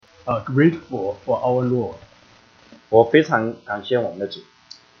grateful for our Lord 我非常感谢我们的主，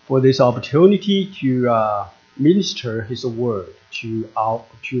 for this opportunity to minister His word to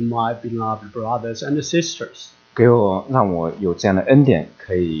my beloved brothers and sisters. 让我有这样的恩典，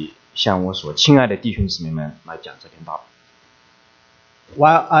可以向我所亲爱的弟兄姊妹们来讲这篇道。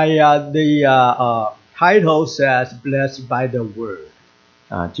 While the title says "Blessed by the Word."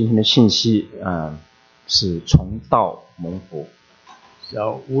 今天的信息是从道蒙福。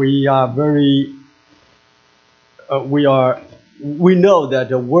 So we know that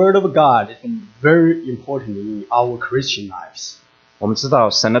the Word of God is very important in our Christian lives. 我们知道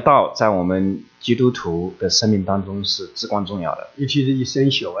神的道在我们基督徒的生命当中是至关重要的， It is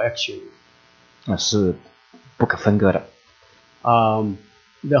essential, actually. 是不可分割的。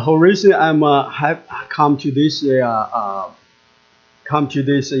 The whole reason have come to this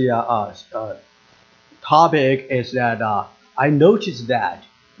topic is that I noticed that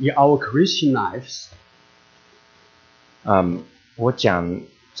in our Christian lives, 我讲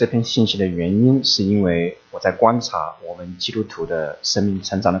这篇信息的原因，是因为我在观察我们基督徒的生命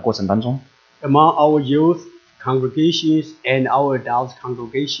成长的过程当中， among our youth congregations and our adult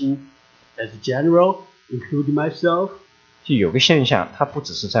congregation as general, including myself, 就有个现象，它不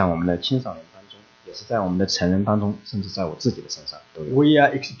只是在我们的青少年当中，也是在我们的成人当中，甚至在我自己的身上都有。 we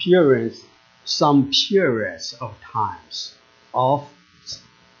experience some periods of times of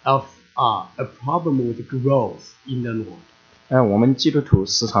a problem with growth in the Lord. 我们基督徒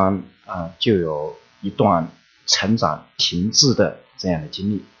时常就有一段成长停滞的这样的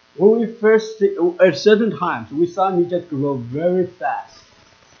经历。 When we first, at certain times, we suddenly just grow very fast,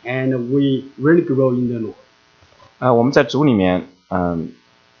 and we really grow in the Lord. 我们在主里面，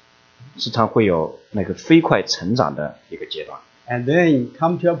时常会有那个飞快成长的一个阶段。 And then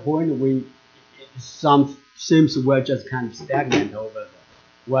come to a point some seems we're just kind of stagnant over there.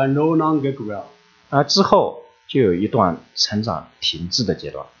 We're no longer grow. 之后就有一段成长停滞的阶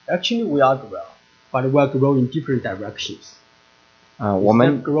段。 Actually, we are grow, but we are grow in different directions. 我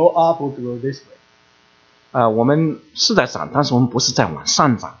们 grow up or grow this way. 我们是在长，但是我们不是在往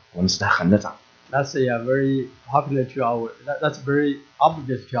上涨，我们是在横着长。 That's very popular to that's very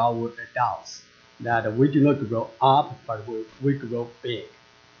obvious to our adults that we do not grow up, but we grow big.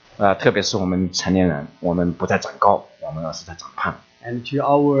 特别是我们成年人，我们不再长高，我们而是在长胖。 And to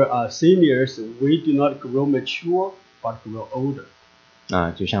our seniors, we do not grow mature, but grow older.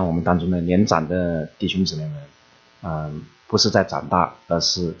 就像我们当中的年长的弟兄姊妹们，不是在长大，而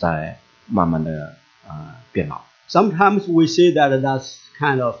是在慢慢的变老。 Sometimes we say that that's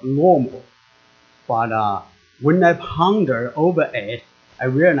kind of normal, but when I ponder over it, I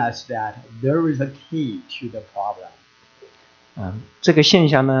realize that there is a key to the problem. 这个现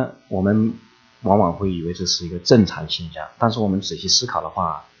象呢，我们往往会以为这是一个正常现象，但是我们仔细思考的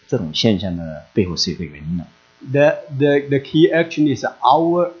话，这种现象呢背后是有一个原因的。 The key action is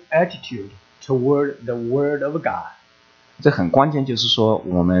our attitude toward the Word of God. 这很关键，就是说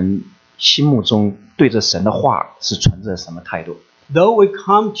我们心目中对着神的话是存着什么态度。 Though we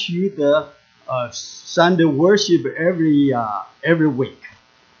come to the Sunday worship every week,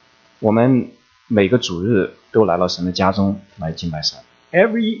 我们每个主日都来到神的家中来敬拜神。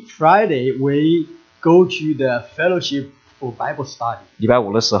 every Friday we go to the fellowship for Bible study. 礼拜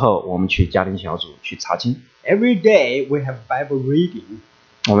五的时候，我们去家庭小组去查经。 Every day we have Bible reading.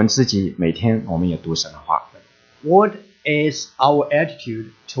 我们自己每天我们也读神的话。 What is our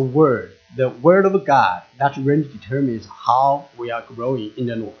attitude toward the Word of God? That really determines how we are growing in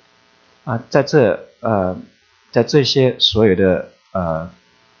the Lord. 在这些所有的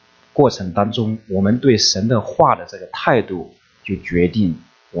过程当中，我们对神的话的这个态度，就决定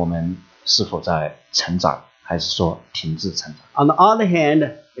我们是否在成长，还是说停滞成长。 On the other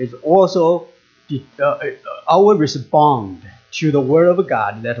hand, is also our response to the Word of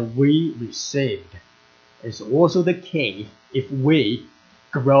God that we received is also the case if we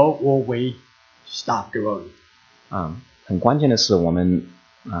grow or we stop growing. 很关键的是，我们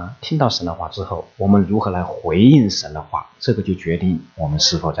听到神的话之后，我们如何来回应神的话，这个就决定我们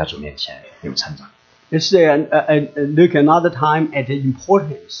是否在主面前有成长。 Let's look another time at the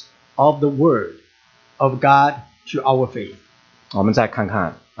importance of the Word of God to our faith. 我们再看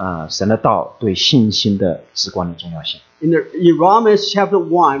看神的道对信心的至关的重要性。 In Romans chapter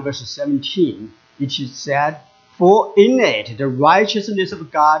 1 verse 17, it is said, "For in it the righteousness of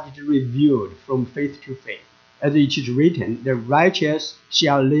God is revealed from faith to faith, as it is written, the righteous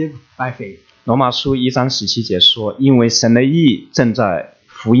shall live by faith." 罗马书1章17节说，因为神的义正在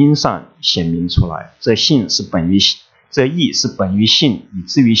福音上显明出来，这义是本于信，以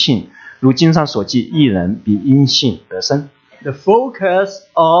至于信。如经上所记，义人必因信得生。the focus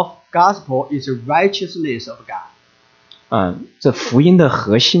of gospel is the righteousness of God. 这福音的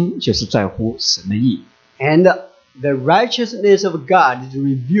核心就是在乎神的义。And the righteousness of God is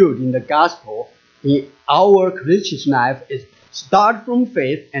revealed in the gospel in our Christian life. It starts from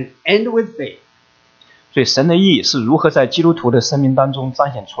faith and ends with faith. 所以神的义是如何在基督徒的生命当中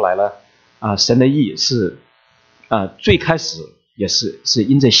彰显出来了？神的义是最开始也是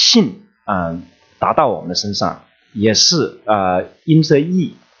因着信达到我们的身上，也是因着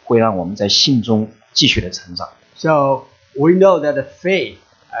义会让我们在信中继续的成长。So we know that the faith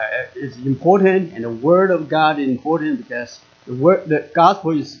is important, and the word of God is important because the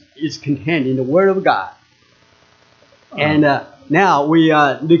gospel is contained in the word of God. And now we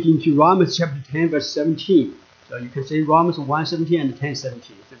are looking to Romans chapter 10, verse 17. So you can say Romans 1:17 and 10:17.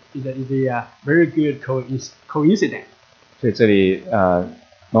 That is a very good coincidence. 所以这里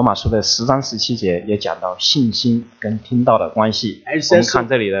罗马书的10章17节也讲到信心跟听道的关系。我们看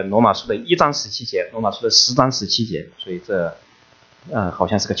这里的罗马书的1章17节，罗马书的10章17节，所以这好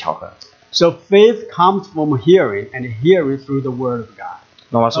像是个巧合。So faith comes from hearing, and hearing through the word of God.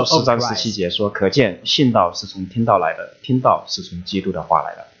 罗马书10章17节说，可见信道是从听道来的，听道是从基督的话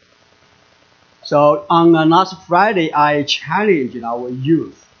来的。So on last Friday, I challenged our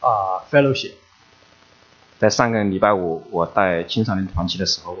youth fellowship. 在上个礼拜五，我带青少年团契的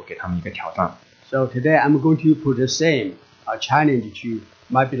时候，我给他们一个挑战。So today I'm going to put the same challenge to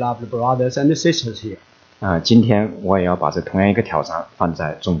my beloved brothers and sisters here. 今天我也要把这同样一个挑战放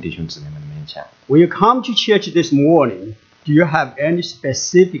在众弟兄姊妹们的面前。When you come to church this morning, do you have any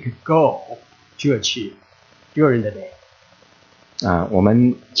specific goal to achieve during the day? 我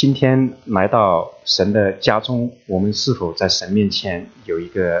们今天来到神的家中，我们是否在神面前有一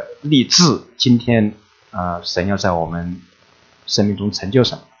个立志？今天神要在我们生命中成就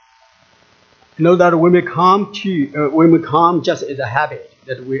什么？ You know that when we come just as a habit,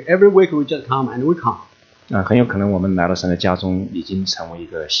 that every week we just come and we come. 很有可能我们来到神的家中已经成为一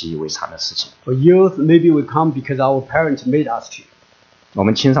个习以为常的事情。For youth, maybe we come because our parents made us to. 我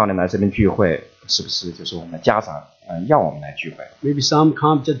们青少年来这边聚会，是不是就是我们的家长要我们来聚会？ Maybe some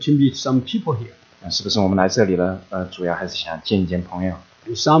come just to meet some people here. 是不是我们来这里呢？主要还是想见一见朋友。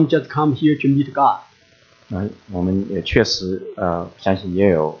 And some just come here to meet God. 我们也确实相信也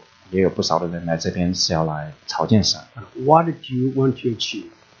有不少的人来这边是要来朝见神。What do you want to achieve?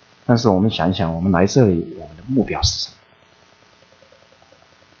 但是我们想一想，我们来这里，我们的目标是什么？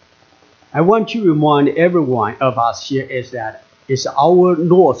 I want to remind every one of us here is that it's our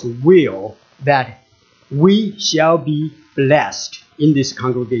Lord's will that we shall be blessed in this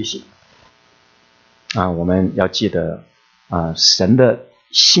congregation. 我们要记得神的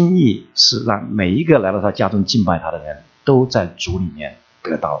心意是让每一个来到他家中敬拜他的人都在主里面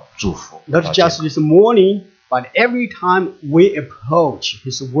得到祝福。 Not just this morning, but every time we approach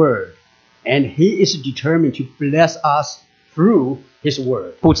His Word, and He is determined to bless us through His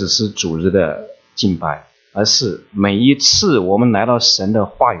Word. 不只是主日的敬拜，而是每一次我们来到神的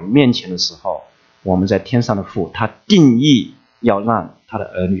话语面前的时候，我们在天上的父，他定义要让他的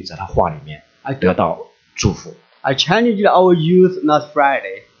儿女在他话里面得到祝福。I challenged our youth last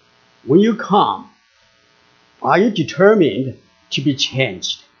Friday. When you come, are you determined to be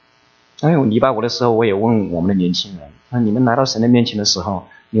changed? 礼拜五的时候，我也问我们的年轻人：那你们来到神的面前的时候，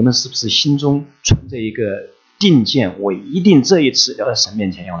你们是不是心中存着一个定见？我一定这一次要在神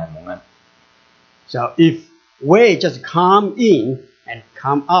面前要来蒙恩。So if we just come in and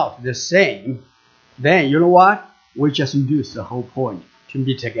come out the same, then you know what? We just lose the whole point to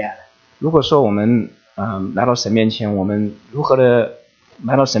be together. 如果说我们来到神面前，我们如何的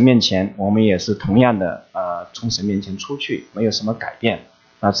来到神面前，我们也是同样的从神面前出去，没有什么改变。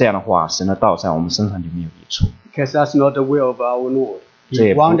那这样的话，神的道在我们身上就没有益处。Because that's not the will of our Lord.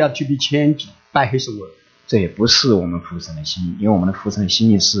 He wants us to be changed by His word. 这也不是我们父神的心意，因为我们的父神的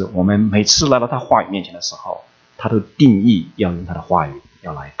心意是我们每次来到他话语面前的时候，他都定义要用他的话语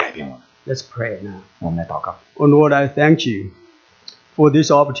要来改变我们。Let's pray now. 我们来祷告。Oh Lord, I thank you for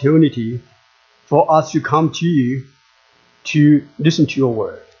this opportunity for us to come to you to listen to your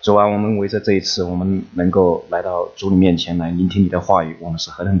word. 主啊，我们为着这一次，我们能够来到主你面前来聆听你的话语，我们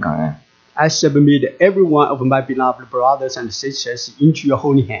是何等感恩。I submit every one of my beloved brothers and sisters into your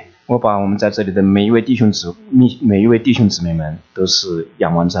holy hand. 我把我们在这里的每一位弟兄姊妹们，都是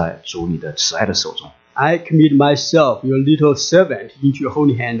仰望在主你的慈爱的手中。I commit myself, your little servant, into your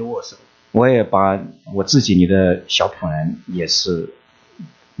holy hand also. 我也把我自己，你的小仆人，也是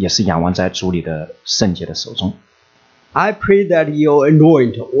仰望在主你的圣洁的手中。I pray that you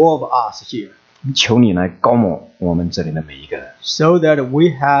anoint all of us here, 求你来膏抹我们这里的每一个人， so that we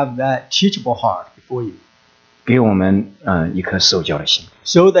have that teachable heart before you. 给我们一颗受教的心，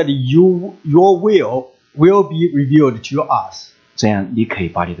 so that your will be revealed to us, 这样你可以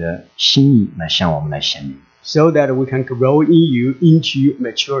把你的心意来向我们来显明， so that we can grow in you into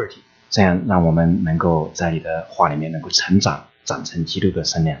maturity. 这样让我们能够在你的话里面能够成长，长成基督的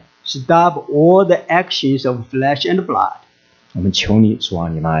身量。 Stop all the actions of flesh and blood, 我们求你主啊，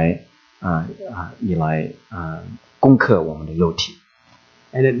你来攻克我们的肉体，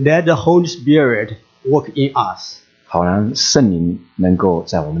 and let the Holy Spirit work in us. 好让圣灵能够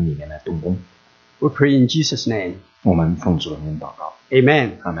在我们里面来动工。 We pray in Jesus' name. 我们奉主的名祷告，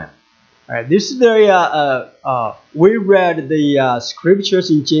 Amen. 阿门。 All right, this is we read the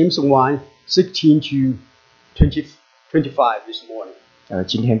scriptures in James 1:16 to 25 this morning.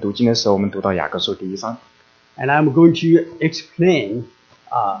 今天读经的时候，我们读到雅各书第1章， And I'm going to explain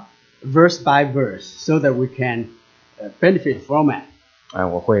verse by verse so that we can benefit from it.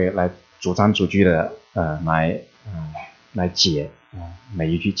 我会来主章主句的来解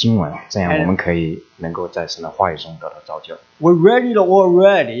每一句经文，这样我们可以能够在神的话语中得到造就。 We read it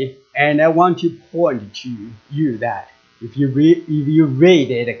already, and I want to point to you that if you read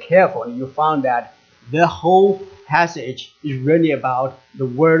it carefully, you found that the whole passage is really about the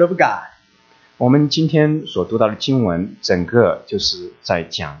Word of God. 我们今天所读到的经文，整个就是在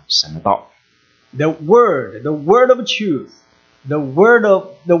讲神的道。 The Word of truth, the Word of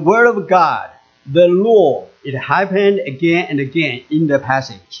God, the law. It happened again and again in the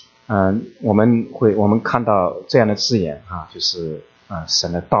passage. 我们看到这样的字眼就是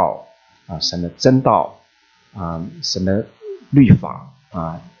神的道神的真道神的律法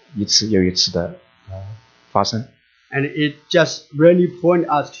一次又一次的发生。 And it just really points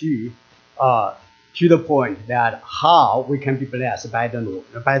us to the point that how we can be blessed by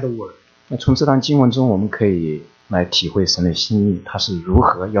the word. 那从这段经文中，我们可以来体会神的心意，他是如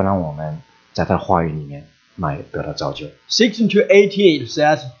何要让我们在他的话语里面来得到造就。 16 to 18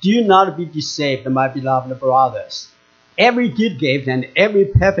 says, "Do not be deceived, my beloved brothers. Every good gift and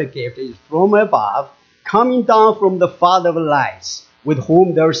every perfect gift is from above, coming down from the Father of lights, with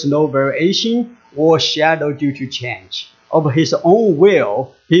whom there is no variation or shadow due to change. Of his own will,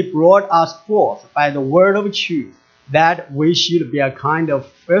 he brought us forth by the word of truth, that we should be a kind of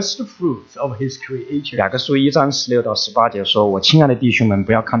first fruits of his creation." 雅各书1章16到18节说：“我亲爱的弟兄们，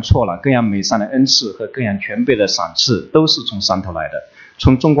不要看错了，各样美善的恩赐和各样全备的赏赐，都是从上头来的，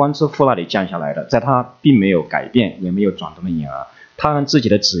从众光之父那里降下来的。在他并没有改变，也没有转动的影儿。他按自己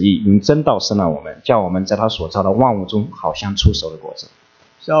的旨意，用真道生了我们，叫我们在他所造的万物中，好像出熟的果子。”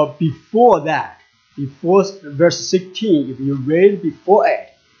 So before verse 16, if you read before it,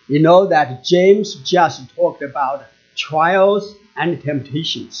 you know that James just talked about trials and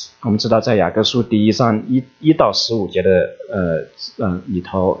temptations. 我们知道，在雅各书第1章1到15节的里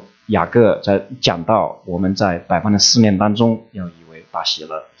头，雅各在讲到我们在百般的试炼当中要以为大喜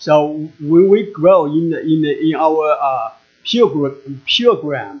乐。 So when we grow in our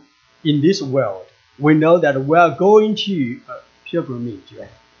pilgrim in this world, we know that we are going to pilgrimage.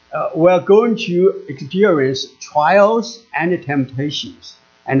 We are going to experience trials and temptations,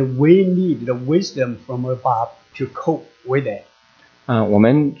 and we need the wisdom from above to cope with it. 我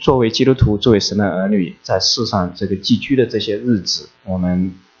们作为基督徒，作为神的儿女，在世上这个寄居的这些日子，我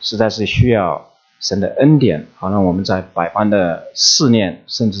们实在是需要神的恩典，好让我们在百般的试炼，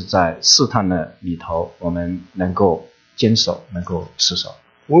甚至在试探的里头，我们能够坚守，能够持守。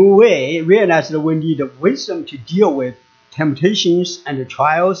 When we realize that we need wisdom to deal with temptations and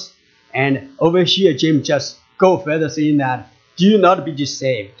trials, and over here James just go further saying that do not be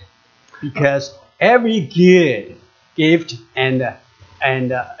deceived, because every good gift and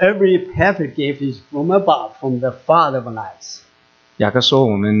every perfect gift is from above, from the Father of lights. 雅各说，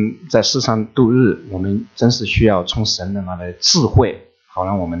我们在世上度日，我们真是需要从神那来的智慧，好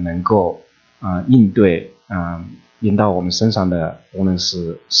让我们能够应对临到我们身上的，无论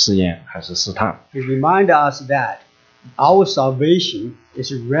是试验还是试探。 He reminds us that our salvation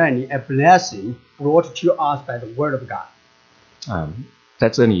is really a blessing brought to us by the Word of God. 在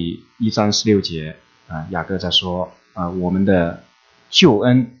这里1章16节雅各在说我们的救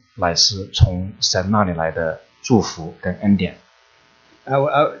恩乃是从神那里来的祝福跟恩典。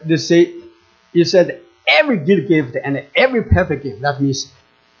You said every good gift and every perfect gift. That means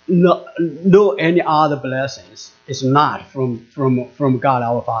no any other blessings is not from God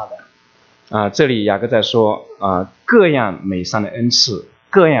our Father. 这里雅各在说各样美善的恩赐，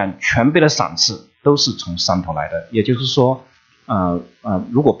各样全备的赏赐，都是从上头来的。也就是说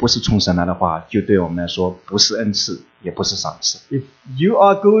如果不是从神来的话，就对我们来说不是恩赐，也不是赏赐。 If you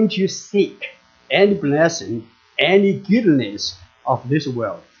are going to seek any blessing, any goodness of this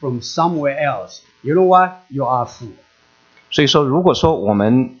world from somewhere else, you know what? You are a fool. 所以说，如果说我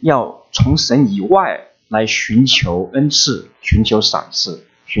们要从神以外来寻求恩赐、寻求赏赐、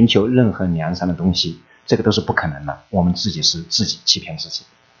寻求任何良善的东西，这个都是不可能的。我们自己是自己欺骗自己。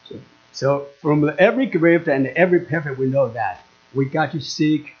So from every gift and every perfect, we know that we got to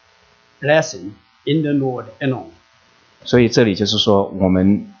seek blessing in the Lord alone. 所以这里就是说，我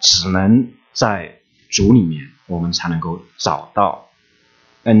们只能在主里面，我们才能够找到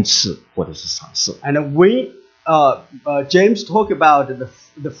恩赐或者是赏赐。And when James talked about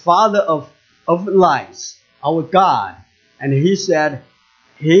the Father of lights, our God, and he said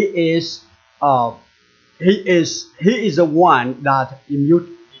he is the one that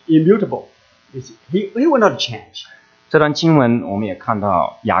immutable. He will not change. 这段经文我们也看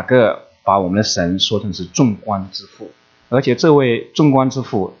到，雅各把我们的神说成是众光之父，而且这位众光之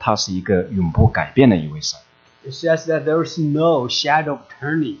父，他是一个永不改变的一位神。It says that there is no shadow of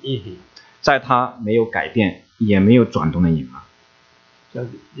turning in him. 在他没有改变，也没有转动的影儿。So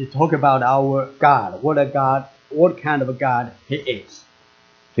you talk about our God, what kind of a God he is.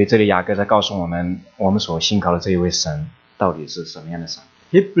 所以这里雅各在告诉我们，我们所信靠的这一位神到底是什么样的神。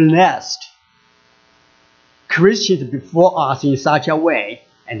He blessed Christians before us in such a way,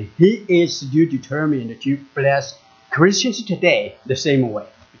 and he is still determined to bless Christians today the same way,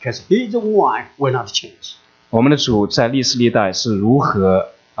 because he is the one who will not change. 我们的主在历史历代是如何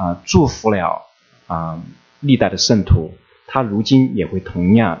祝福了历代的圣徒，他如今也会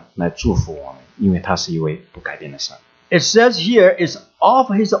同样来祝福我们，因为他是一位不改变的神。It says here, it's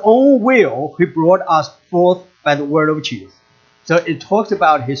of his own will he brought us forth by the word of truth. So it talks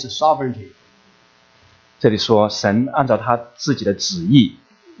about his sovereignty. 这里说神按照他自己的旨意，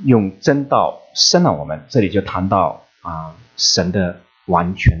用真道生了我们，这里就谈到神的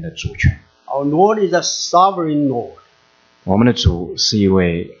完全的主权。Our Lord is a sovereign Lord. 我们的主是一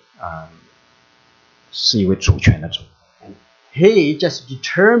位主权的主。He just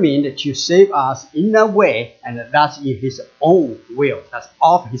determined to save us in that way, and that's in his own will. That's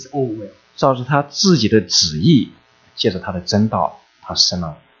of his own will. 照着他自己的旨意，借着他的真道，他生了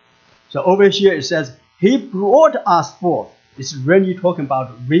我们。So over here it says, he brought us forth. It's really talking about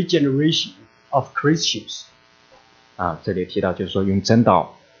regeneration of Christians. 这里提到就是说用真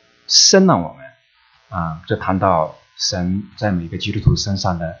道生了我们，这谈到神在每个基督徒身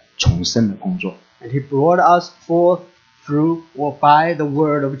上的重生的工作。And he brought us forth through or by the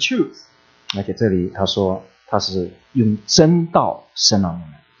word of truth. 而且这里他说他是用真道生了我们。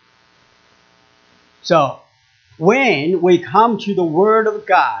So when we come to the word of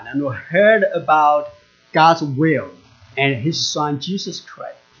God and we heard about God's will and his son Jesus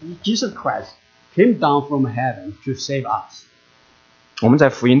Christ came down from heaven to save us. 我们在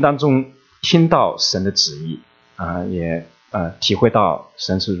福音当中听到神的旨意，也体会到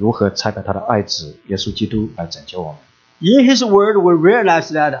神是如何差派他的爱子耶稣基督来拯救我们。In his word, we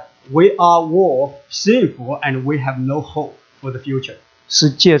realize that we are all sinful and we have no hope for the future. 是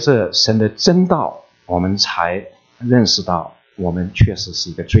借着神的真道，我们才认识到我们确实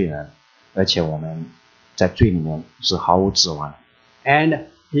是一个罪人，而且我们在罪里面是毫无指望。And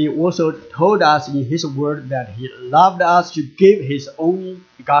he also told us in his word that he loved us to give his only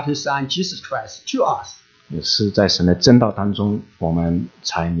begotten son Jesus Christ to us. 也是在神的真道当中，我们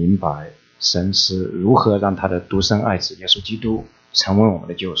才明白神是如何让他的独生爱子耶稣基督成为我们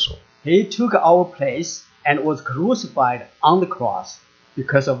的救赎。He took our place and was crucified on the cross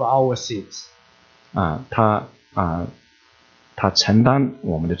because of our sins. 他承担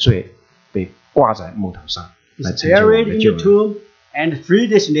我们的罪，被挂在木头上，来 He's 成就我 buried 们的 in 救 the 恩。 tomb, and 3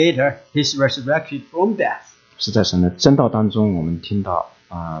 days later, he's resurrected from death. 是在神的真道当中，我们听到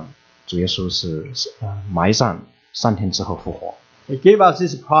主耶稣是埋葬3天之后复活。He gave us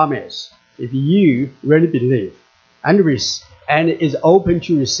this promise: if you really believe and is open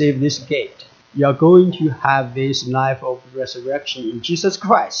to receive this gift, you are going to have this life of resurrection in Jesus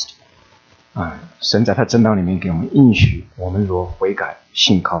Christ. 神在他真道里面给我们应许，我们若悔改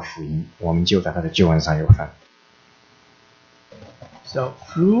信靠福音，我们就在他的救恩上有份。 So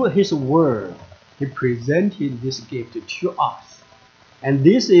through his word, he presented this gift to us. And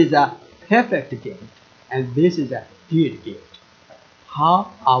this is a perfect gift, and this is a good gift. How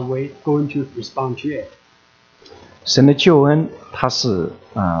are we going to respond to it? 神的救恩，他是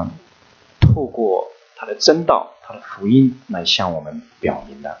透过他的真道、他的福音来向我们表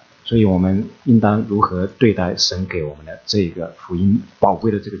明的。所以我们应当如何对待神给我们的这个福音宝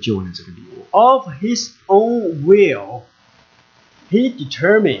贵的这个救恩的这个礼物？ Of his own will, he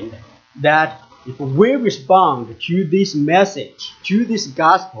determined that if we respond to this message, to this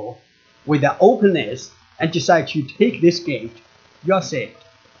gospel, with an openness and decide to take this gift, you are saved.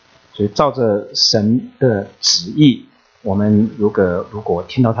 所以照着神的旨意，我们如果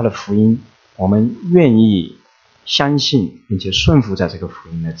听到他的福音，我们愿意相信并且顺服在这个福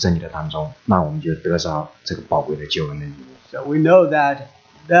音的真理的当中，那我们就得着这个宝贵的救恩的礼物。So we know that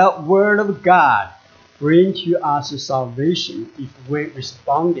the word of God bring to us salvation if we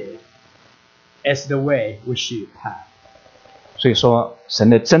responded as the way we should have. 所以说，神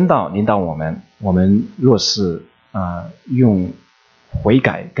的真道领导我们，我们若是用悔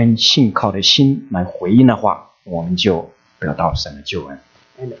改跟信靠的心来回应的话，我们就得到神的救恩。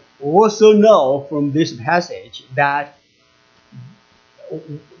And we also know from this passage that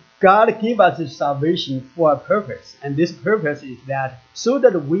God gave us His salvation for a purpose, and this purpose is that so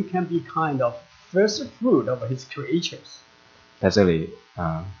that we can be kind of first fruit of His creatures. 在这里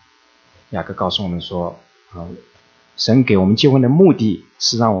雅各告诉我们说，神给我们救恩的目的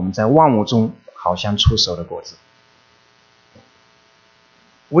是让我们在万物中好像出熟的果子。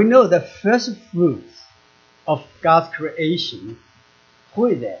We know the first fruits of God's creation, who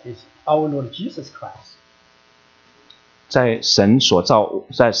is that? Is our Lord Jesus Christ. 在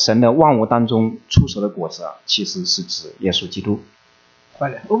神的万物当中出熟的果子其实是指耶稣基督。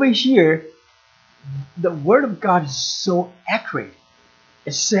But over here, the Word of God is so accurate.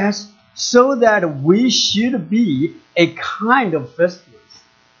 It says, so that we should be a kind of first fruits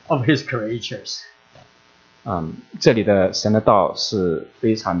of His creatures. 这里的神的道是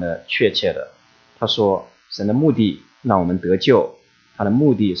非常的确切的。他说，神的目的让我们得救，他的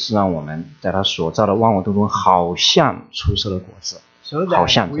目的是让我们在他所造的万物当中好像出熟的果子。 So 好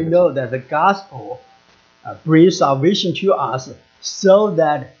像 that we know that the gospel brings salvation to us so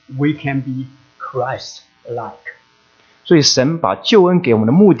that we can be Christ-like. 所以神把救恩给我们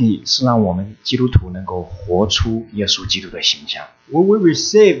的目的是让我们基督徒能够活出耶稣基督的形象。 When we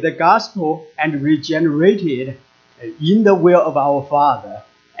receive the gospel and regenerated in the will of our Father,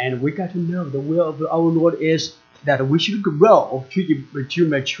 and we got to know the will of our Lord is that we should grow to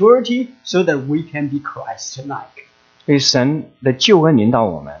maturity so that we can be Christ-like. 所以神的救恩领导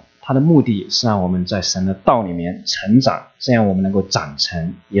我们，他的目的是让我们在神的道里面成长，这样我们能够长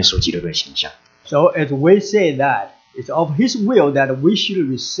成耶稣基督的形象。 So as we say that it's of His will that we should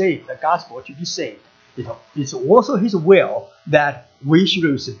receive the gospel to be saved, it's also His will that we should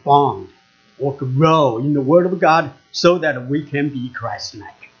respond or grow in the Word of God so that we can be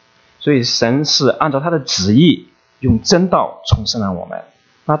Christ-like. 所以神是按照他的旨意用真道重生了我们，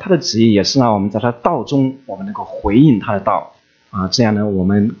那他的旨意也是让我们在他道中我们能够回应他的道这样呢我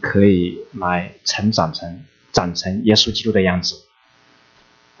们可以来长成耶稣基督的样子。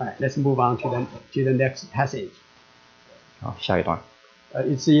 All right, let's move on to the next passage. 好，下一段。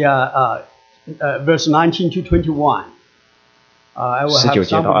It's verse 19 to 21. I will have 19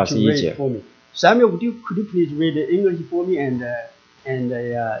节到 someone to 21 read 节。 for me. Samuel, could you please read the English for me and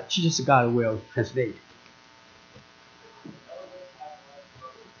Jesus God will translate.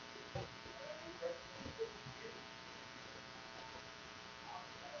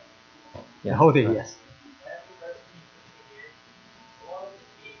 Yeah. Hold it, yes.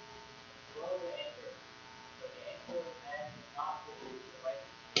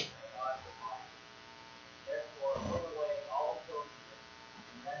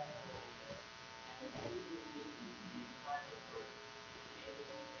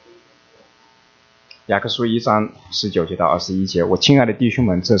雅各书1章19节到21节，我亲爱的弟兄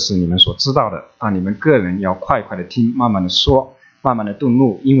们，这是你们所知道的，但你们个人要快快的听，慢慢的说，慢慢的动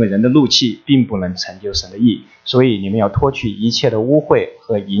怒，因为人的怒气并不能成就神的义，所以你们要脱去一切的污秽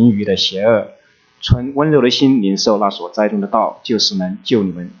和淫余的邪恶，存温柔的心领受那所栽种的道，就是能救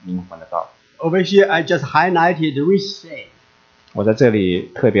你们灵魂的道。 Over here, I just highlighted receive. 我在这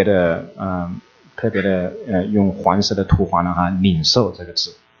里特别的用黄色的涂黄了领受这个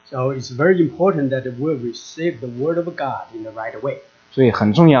字。 So it's very important that we receive the word of God in the right way. 所以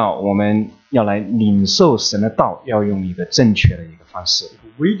很重要，我们要来领受神的道，要用一个正确的一个方式。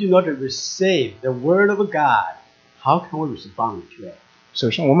 If we do not receive the word of God, how can we respond to it? 首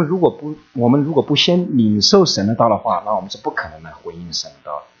先，我们如果不先领受神的道的话，那我们是不可能来回应神的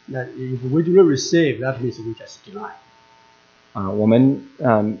道的。 That if we do not receive, that means we just deny.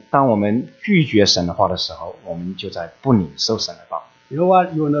 当我们拒绝神的话的时候，我们就在不领受神的道。 You know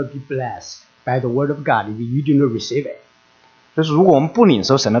what? You will not be blessed by the word of God if you do not receive it. 就是如果我们不领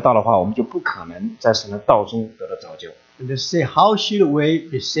受神的道的话，我们就不可能在神的道中得到造就。 And to say, how should we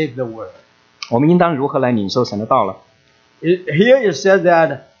receive the word? 我们应当如何来领受神的道呢？ Here it says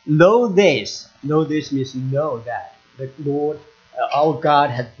that know this means know that the Lord, our God,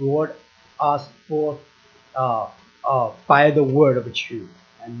 has brought us forth by the word of truth,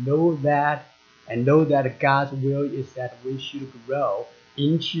 and know that God's will is that we should grow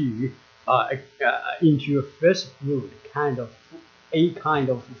into a first fruit a kind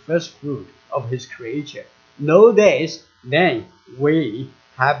of first fruit of his creature. Know this, then we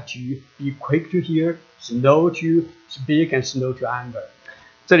have to be quick to hear, slow to speak, and slow to anger.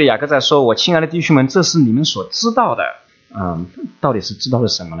 这里雅各在说：“我亲爱的弟兄们，这是你们所知道的。”到底是知道的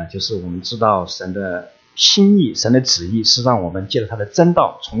什么呢？就是我们知道神的心意，神的旨意是让我们借着他的真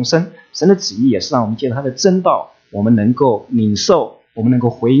道重生，神的旨意也是让我们借着他的真道，我们能够领受，我们能够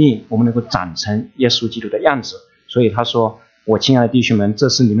回应，我们能够长成耶稣基督的样子。所以他说：“我亲爱的弟兄们，这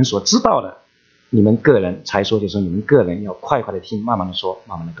是你们所知道的。”你们个人才说，就是你们个人要快快的听，慢慢的说，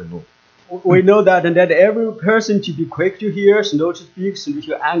慢慢的更怒。We know that every person to be quick to hear, slow to speak, slow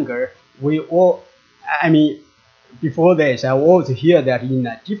to anger. Before this, I always hear that in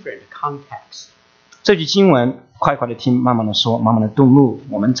a different context. 这句经文快快的听，慢慢的说，慢慢的动怒，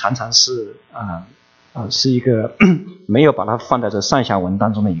我们常常是是一个没有把它放在这上下文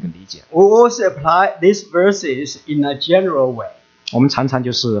当中的一个理解。We also apply these verses in a general way. 我们常常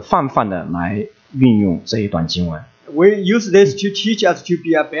就是泛泛的来运用这一段经文。We use this to teach us to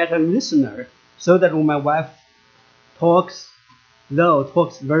be a better listener, so that when my wife talks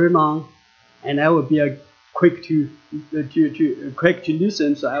very long, and I will be quick to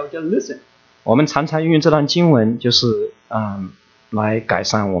listen, so I will just listen. 我们常常运用这段经文，就是来改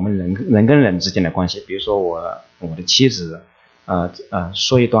善我们人跟人之间的关系。比如说我的妻子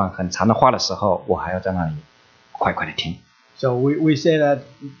说一段很长的话的时候，我还要在那里快快的听。So we say that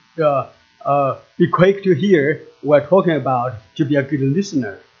be quick to hear. We're talking about to be a good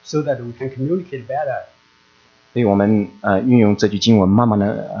listener, so that we can communicate better. 所以我们运用这句经文，慢慢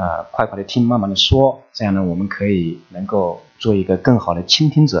的快快的听，慢慢的说，这样呢，我们可以能够做一个更好的倾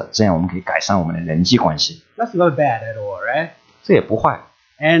听者，这样我们可以改善我们的人际关系。That's not bad at all, right? 这也不坏。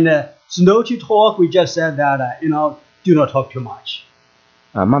And slow to talk, we just said that do not talk too much.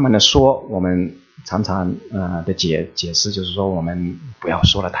 慢慢的说，我们常常的解释就是说，我们不要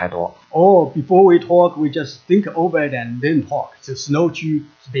说的太多。Or before we talk, we just think over it and then talk. So slow to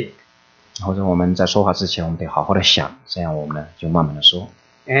speak. 或者我们在说话之前，我们得好好的想，这样我们呢就慢慢的说。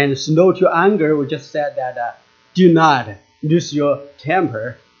And slow to anger, we just said that do not lose your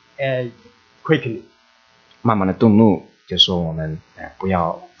temper quickly. 慢慢的动怒，就说我们不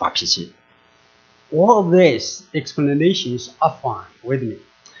要发脾气。All of these explanations are fine with me.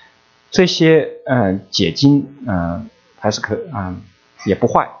 这些解经还是也不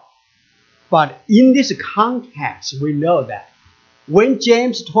坏。But in this context, we know that when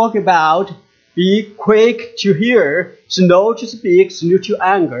James talk about be quick to hear, slow to speak, slow to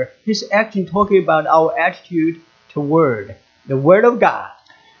anger, he's actually talking about our attitude toward the Word of God.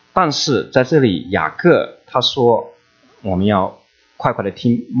 但是在这里，雅各他说我们要快快的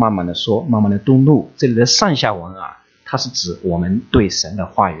听，慢慢的说，慢慢的动怒。这里的上下文它是指我们对神的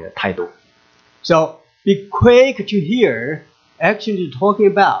话语的态度。So be quick to hear, actually talking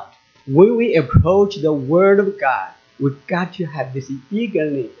about when we approach the Word of God, we've got to have this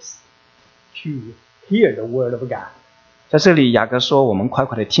eagerness to hear the Word of God. 在这里，雅各说我们快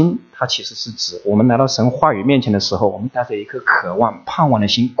快的听，它其实是指我们来到神话语面前的时候，我们带着一颗渴望、盼望的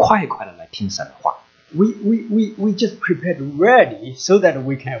心，快快的来听神的话。We just prepared ready so that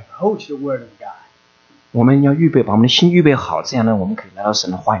we can approach the Word of God. 我们要把我们的心预备好，这样呢，我们可以来到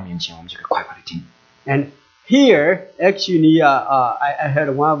神的话语面前，我们就可以快快的听。And here, actually, I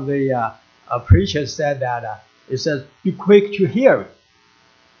heard one of the preachers said that it says, "Be quick to hear it."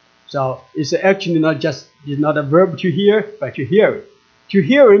 So it's actually it's not a verb to hear, but to hear it. To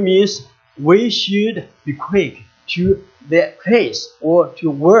hear it means we should be quick to the place or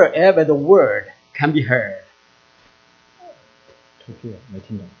to wherever the word can be heard. To hear 没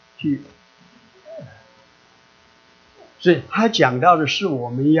听懂。所以他讲到的是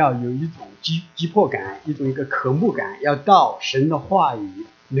我们要有一种急迫感，一个渴慕感，要到神的话语，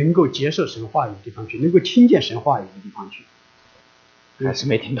能够接受神话语的地方去，能够听见神话语的地方去。还是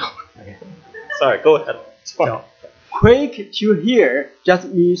没听懂。Okay. Sorry, go ahead. So, quick to hear just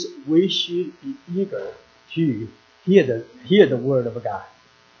means we should be eager to hear the word of God.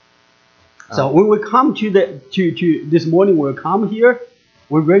 So when we come to this morning, when we come here,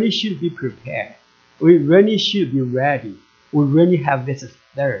 we really should be prepared. We really should be ready. We really have this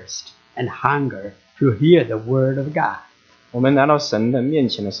thirst and hunger to hear the word of God. 我们来到神的面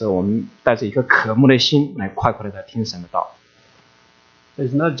前的时候，我们带着一颗渴慕的心来快快的来听神的道。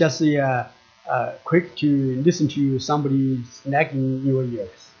It's not just quick to listen to somebody snagging your ears,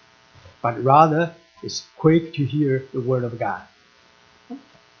 but rather it's quick to hear the word of God.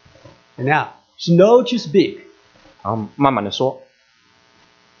 And now, slow to speak. 然后慢慢的说。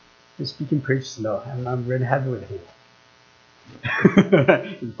He's speaking pretty slow. I'm really happy with him.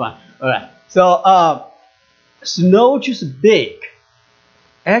 It's fine. All right. So, slow to speak.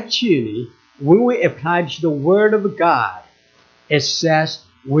 Actually, when we apply to the Word of God, it says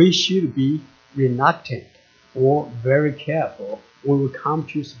we should be reluctant or very careful when we come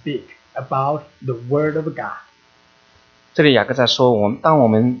to speak about the Word of God. 这里雅各在说，当我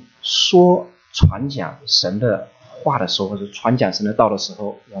们说传讲神的话的时候，或者传讲神的道的时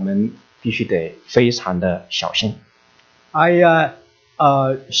候，我们必须得非常的小心。I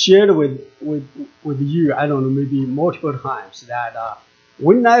shared with you, I don't know, maybe multiple times that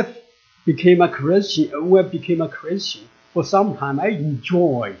when I became a Christian, for some time I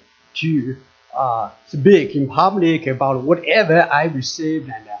enjoyed to speak in public about whatever I received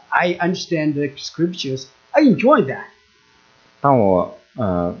and I understand the scriptures. I enjoyed that. 当我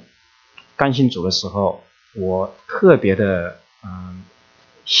刚信主的时候，我特别的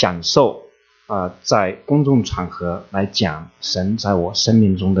享受在公众场合来讲神在我生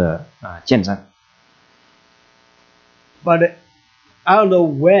命中的见证。But I don't know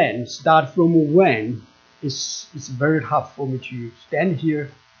when, start from when, it's very tough for me to stand here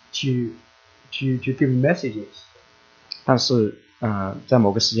to give messages. 但是在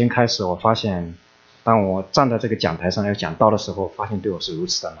某个时间开始，我发现当我站在这个讲台上要讲道的时候，发现对我是如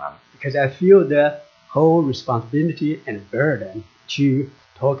此的难。Because I feel the whole responsibility and burden to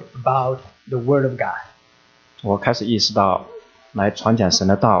talk about the Word of God. 我开始意识到，来传讲神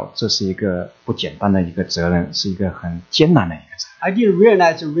的道，这是一个不简单的一个责任，是一个很艰难的一个责任。I didn't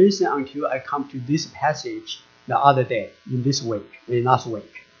realize the reason until I come to this passage the other day, in last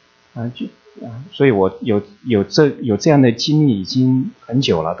week. 所以我有这样的经历已经很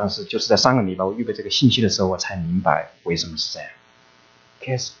久了，但是就是在上个礼拜我预备这个信息的时候，我才明白为什么是这样。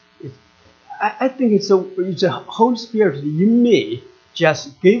Because I think it's the Holy Spirit in me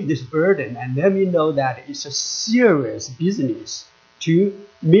just gave this burden and let me know that it's a serious business to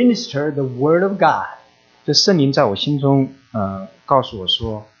minister the Word of God. 这圣灵在我心中告诉我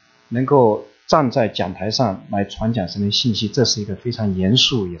说，能够站在讲台上来传讲神的信息，这是一个非常严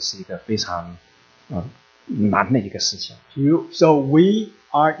肃，也是一个非常难的一个事情。So we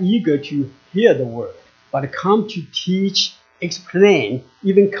are eager to hear the word, but come to teach, explain,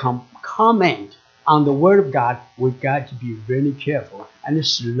 even comment on the word of God, we got to be really careful and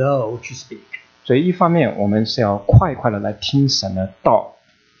slow to speak. 所以一方面我们是要快快的来听神的道，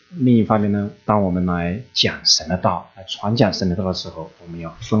另一方面呢，当我们来讲神的道，来传讲神的道的时候，我们要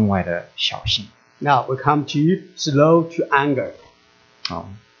分外的小心。Now we come to slow to anger.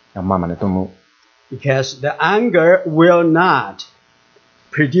 要慢慢的动怒。Because the anger will not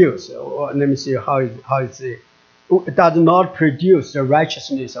produce, or let me see how it say, it does not produce the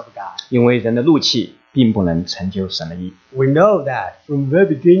righteousness of God. 因为人的怒气并不能成就神的义。We know that from the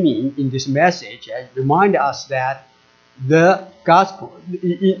beginning in this message, it reminds us that the gospel,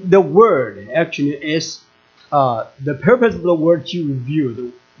 the word actually is the purpose of the word to reveal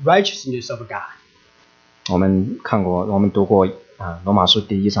the righteousness of God. 我们读过罗马书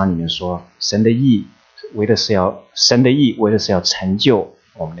第1章里面说，神的义为的是要成就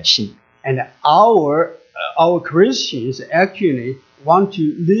我们的信。And our Christians actually want to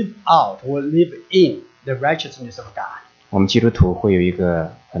live out or live in the righteousness of God. 我们基督徒会有一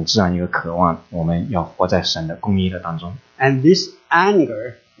个很自然一个渴望，我们要活在神的公义的当中。And this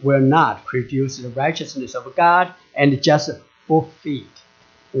anger will not produce the righteousness of God and just forfeit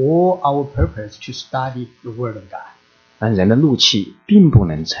all our purpose to study the Word of God. 但人的怒气并不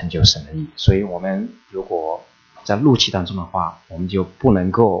能成就神的义，所以我们如果在怒气当中的话，我们就不能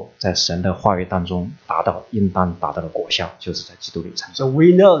够在神的话语当中应当达到的果效，就是在基督里成就。 So we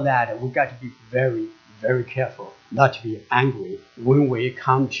know that we got to be very, very careful not to be angry when we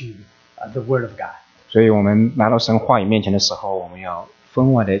come to the Word of God. 所以我们来到神话语面前的时候，我们要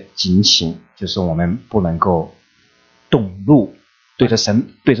分外的警醒，就是我们不能够动怒，对着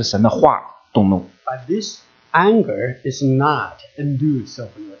神的话动怒。But this anger is not a loose of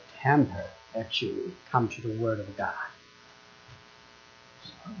your temper. Actually, come to the Word of God.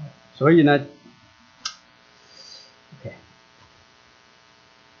 所以呢 ，OK，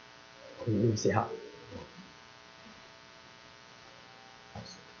 let me see how.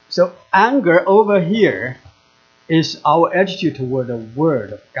 So anger over here is our attitude toward the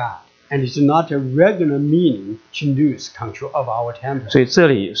Word of God, and it's not a regular meaning to lose control of our temper. 所以这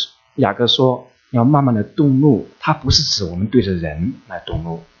里雅各说要慢慢的动怒，它不是指我们对着人来动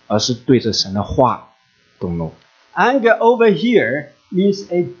怒，而是对着神的话动怒。 Anger over here means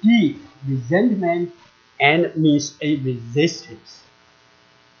a deep resentment and means a resistance.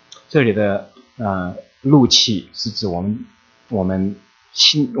 这里的怒气是指我们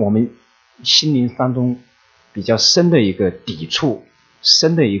心灵当中比较深的一个抵触，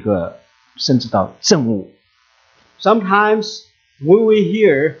深的一个甚至到憎恶。Sometimes when we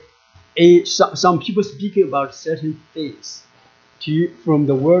hear some people speaking about certain things from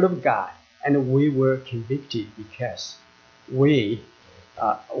the Word of God, and we were convicted because we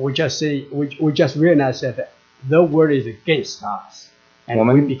just realized that the Word is against us, and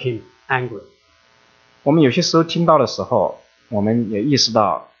we became angry. 我们有些时候听到的时候，我们也意识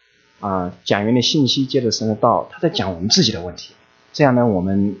到讲员的信息接着神的道，他在讲我们自己的问题，这样呢，我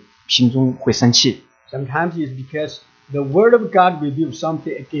们心中会生气。Sometimes it's because the Word of God reveals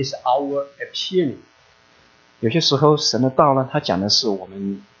something against our opinion. 有些时候神的道呢，他讲的是我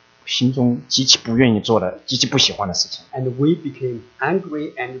们心中极其不愿意做的、极其不喜欢的事情。And we became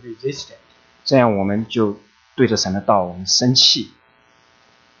angry and resistant. 这样我们就对着神的道，我们生气。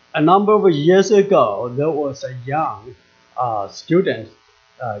A number of years ago, there was a young student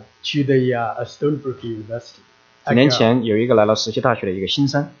to the Stonebrook University. 几年前有一个来到石溪大学的一个新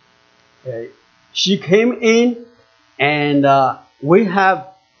生。She came in, and we have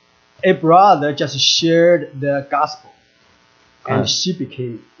a brother just shared the gospel, and she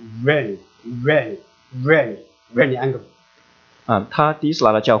became really angry. 他第一次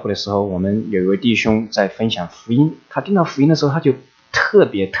来到教会的时候，我们有一位弟兄在分享福音，他听到福音的时候，他就特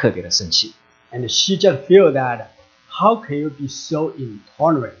别的生气。And she just feel that, how can you be so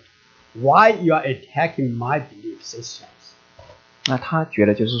intolerant? Why you are attacking my belief systems? 那他觉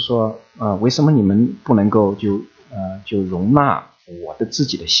得就是说，为什么你们不能够就容纳我的自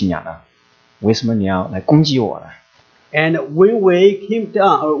己的信仰呢？为什么你要来攻击我呢？ And when we came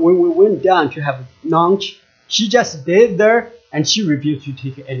down, or when we went down to have lunch, she just stayed there and she refused to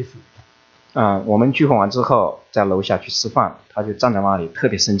take any food. 我们聚会完之后，在楼下去吃饭，他就站在那里特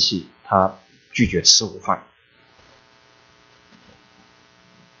别生气，他拒绝吃午饭。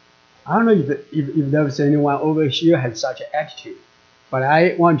I don't know if there's anyone over here has such an attitude, but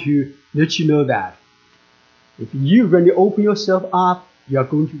I want to let you know that if you really open yourself up, you are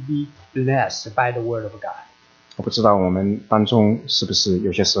going to be blessed by the Word of God. 我不知道我们当中是不是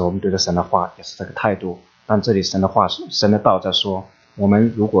有些时候我们对着神的话也是这个态度，但这里神的道在说，我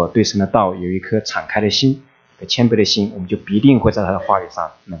们如果对神的道有一颗敞开的心，一个谦卑的心，我们就必定会在他的话语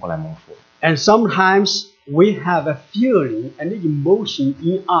上能够来蒙福。And sometimes we have a feeling and emotion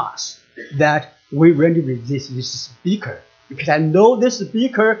in us that we really resist this speaker, because I know this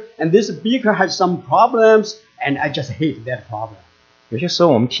speaker and this speaker has some problems, and I just hate that problem. 有些时候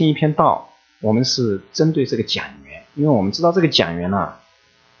我们听一篇道，我们是针对这个讲员，因为我们知道这个讲员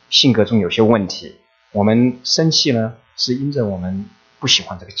性格中有些问题，我们生气呢是因着我们不喜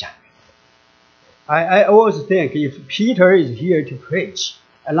欢这个讲员。I always think if Peter is here to preach,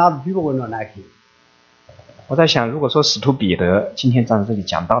 a lot of people will not like him. 我在想，如果说使徒彼得今天站在这里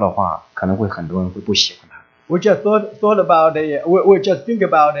讲道的话，可能会很多人会不喜欢他。We just thought about we just think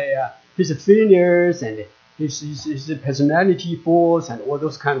about his failures and his personality faults and all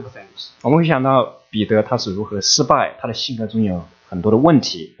those kind of things. 我们会想到彼得他是如何失败，他的性格中有很多的问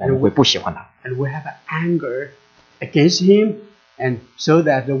题，我们会不喜欢他。And we have anger against him, and so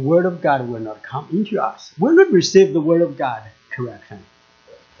that the Word of God will not come into us. We will not receive the Word of God correctly.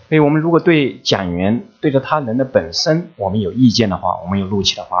 所以我们如果对讲员对着他人的本身我们有意见的话，我们有怒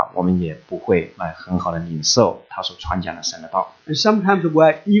气的话，我们也不会来很好的领受他所传讲的神的道。And sometimes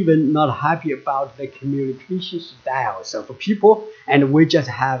we're even not happy about the communication styles of people, and we just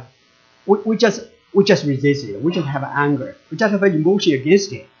resist it. We just have anger. We just have an emotion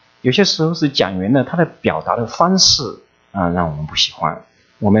against it. 有些时候是讲员呢，他的表达的方式让我们不喜欢。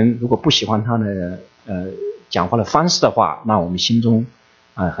我们如果不喜欢他的讲话的方式的话，那我们心中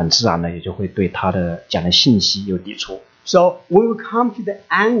很自然的也就会对他的讲的信息有抵触。So when we come to the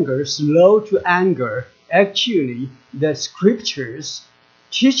anger, slow to anger, actually the scriptures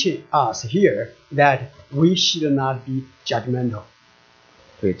teaching us here that we should not be judgmental.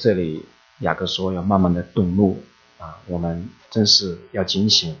 对，这里雅各说要慢慢的动怒我们真是要警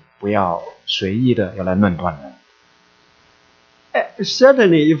醒，不要随意的要来论断人。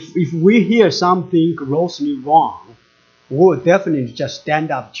Certainly, if we hear something grossly wrong, we will definitely just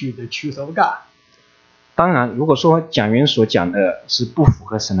stand up to the truth of God. 当然，如果说讲员所讲的是不符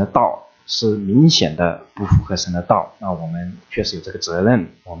合神的道，是明显的不符合神的道，那我们确实有这个责任，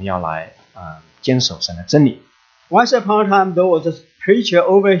我们要来坚守神的真理。Once upon a time, there was a preacher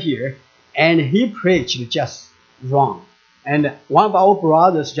over here, and he preached just wrong. And one of our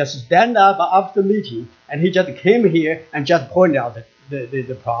brothers just stand up after the meeting, and he just came here and just pointed out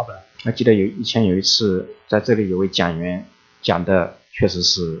the problem. 我记得以前有一次，在这里有位讲员讲的确实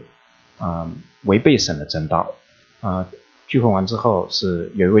是违背神的真道聚会完之后，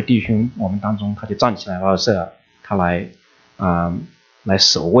是有一位弟兄，我们当中他就站起来了，他来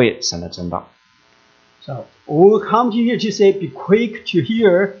守卫神的真道。So we come to here to say, be quick to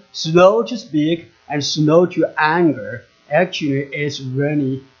hear, slow to speak, and slow to anger. Actually, it's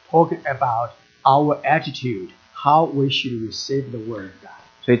really talking about our attitude, how we should receive the word of God.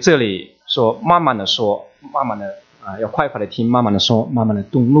 所以这里说慢慢的说，慢慢的要快快的听，慢慢的说，慢慢的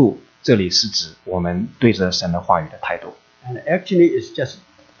动怒，这里是指我们对着神的话语的态度。And actually, it's just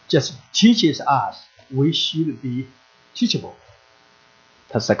teaches us we should be teachable.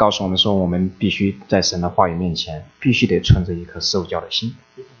 他是在告诉我们说，我们必须在神的话语面前，必须得存着一颗受教的心。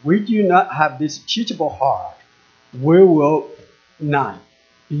If we do not have this teachable heart, we will not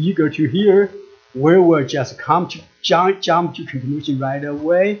be eager to hear. We will just come to jump to conclusion right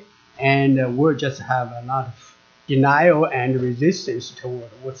away, and we'll just have a lot of denial and resistance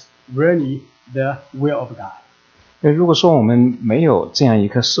toward what's really the will of God. 如果说我们没有这样一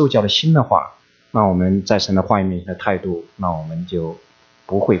颗受教的心的话，那我们在神的话语面前的态度，那我们就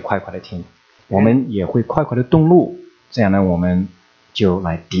不会快快的听，我们也会快快的动怒，这样呢，我们就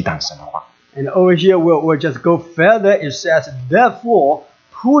来抵挡神的话。And over here, we'll just go further. It says, therefore,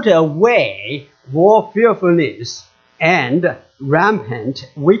 put away all fearfulness and rampant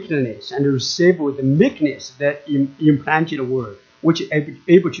wickedness, and receive with meekness that implanted word, which is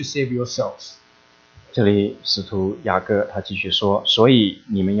able to save your souls. 这里使徒雅各他继续说，所以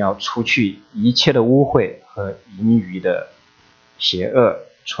你们要除去一切的污秽和淫余的邪恶，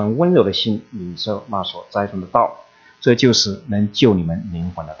存温柔的心领受那所栽种的道，这就是能救你们灵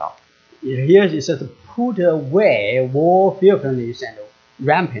魂的道。Here it says, put away all fearfulness and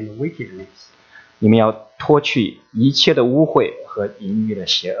rampant wickedness. 你们要脱去一切的污秽和淫余的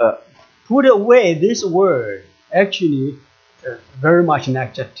邪恶。Put away this word actually very much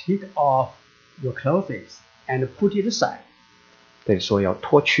like just take off your clothes and put it aside. 这里说要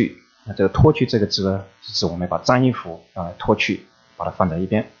脱去，那这个脱去这个字呢，是指我们把脏衣服脱去，把它放在一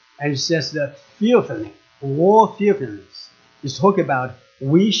边。And it says that fearfulness, all fearfulness, is talking about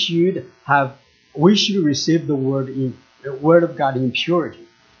we should receive the word of God in purity.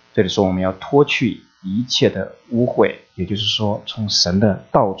 这里说我们要脱去一切的污秽，也就是说，从神的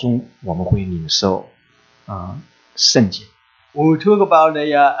道中我们会领受圣洁。When we talk about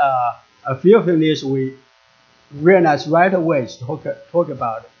a fearfulness, we realize right away to talk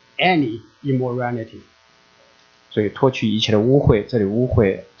about any immorality. 所以脱去一切的污秽，这里污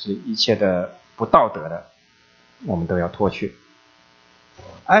秽是一切的不道德的，我们都要脱去。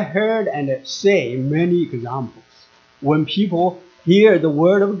I heard and say many examples when people hear the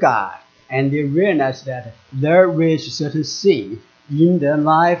word of God and they realize that there is certain sin in their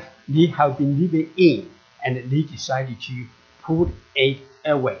life they have been living in, and they decided to put it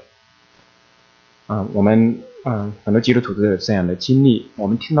away. 我们很多基督徒都有这样的经历。我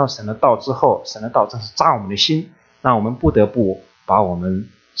们听到神的道之后，神的道真是扎我们的心，那我们不得不把我们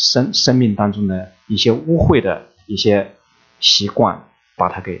生命当中的一些污秽的一些习惯，把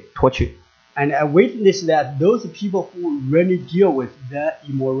它给脱去。And I witness that those people who really deal with the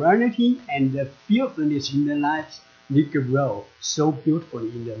immorality and the fearfulness in their lives, they grow so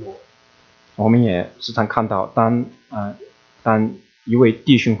beautifully in the Lord. 我们也时常看到，当一位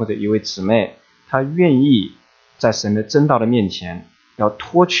弟兄或者一位姊妹，他愿意在神的真道的面前，要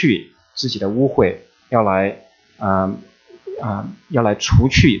脱去自己的污秽，要来除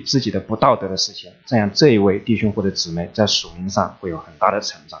去自己的不道德的事情，这样这一位弟兄或者姊妹在属灵上会有很大的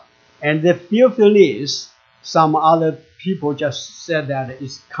成长。And the fearfulness, some other people just said that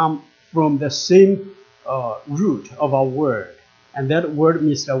it's come from the same root of our word, and that word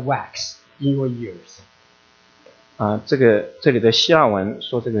means the wax in your ears. 这里的希腊文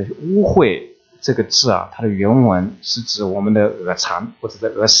说这个污秽这个字啊，它的原文是指我们的耳肠或者是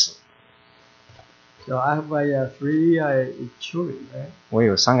耳屎。So I have three children, right? 我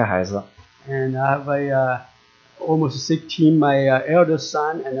有3个孩子。And I have almost 16, my eldest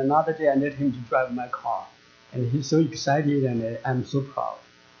son, and another day I let him to drive my car. And he's so excited, and I'm so proud.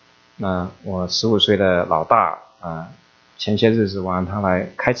 我15岁的老大前些日子我让他来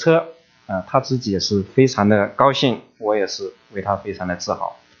开车，他自己也是非常的高兴，我也是为他非常的自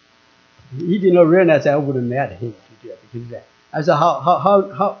豪。He did not realize I would have let him to do it because I said, how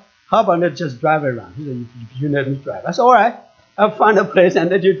about not just drive around? He said, you let me drive. I said, all right, I'll find a place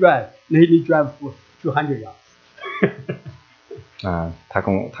and let you drive. And he drive for 200 yards. 他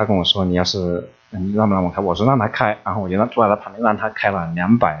跟我说，你要是你让不让我开？我说让他开，然后我就坐在他旁边，让他开了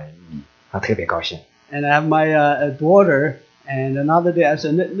200米，他特别高兴。And I have my daughter, and another day I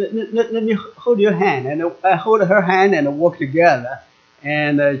said, let me hold your hand, and I hold her hand and walk together.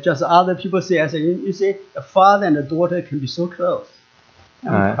 And just other people say, I say, you see, a father and a daughter can be so close.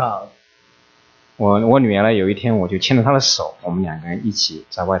 I'm proud. 我女儿呢，有一天我就牵着她的手，我们两个人一起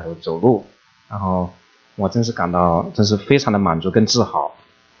在外头走路，然后我真是感到真是非常的满足跟自豪。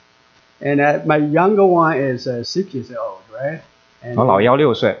And my younger one is 6 years old, right? And, 我老幺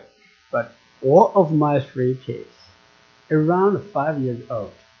6岁。But all of my 3 kids, around 5 years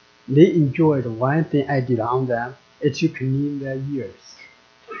old, they enjoyed one thing I did on them, is to clean their ears.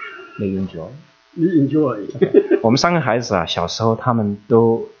 They enjoy. They enjoy. 我们3个孩子啊，小时候他们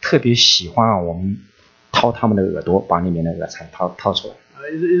都特别喜欢我们掏他们的耳朵，把里面的耳蚕掏出来。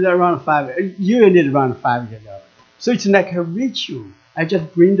It's around 5. Usually around 5 years old. So it's like a ritual. I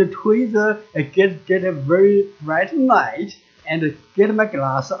just bring the tweezer and get a very bright light and get my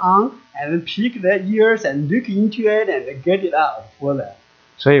glass on and pick their ears and look into it and get it out for them.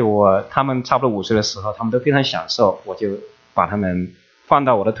 所以他们差不多5岁的时候，他们都非常享受，我就把他们放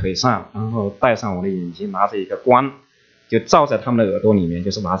到我的腿上，然后戴上我的眼镜，拿着一个光，就照在他们的耳朵里面，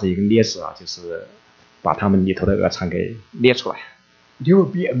就是拿着一根镊子啊，就是把他们里头的耳蚕给捏出来。You will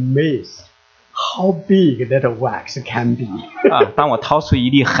be amazed how big that wax can be. 当我掏出一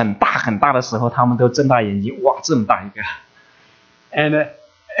粒很大很大的时候，他们都睁大眼睛，哇，这么大一个。And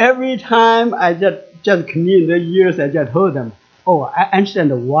every time I just clean the ears, I just told them, "Oh, I understand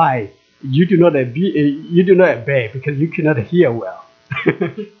why you do not obey because you cannot hear well."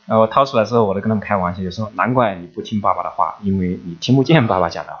 我掏出来之后，我都跟他们开玩笑，就说难怪你不听爸爸的话，因为你听不见爸爸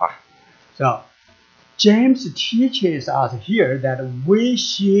讲的话。So James teaches us here that we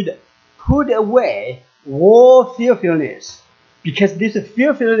should put away all fearfulness, because this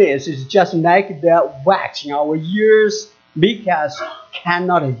fearfulness is just like the wax in our ears, make us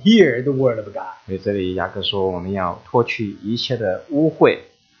cannot hear the word of God. 所以这里雅各说，我们要脱去一切的污秽，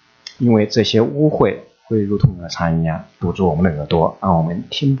因为这些污秽会如同耳蚕一样堵住我们的耳朵，让我们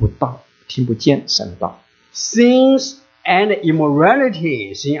听不到、听不见神的道。Sins and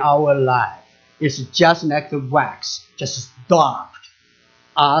immoralities in our life is just like the wax, just stopped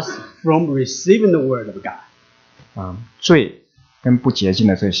us from receiving the word of God. 罪跟不洁净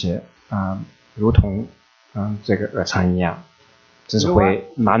的这些，如同这个耳蚕一样，只是会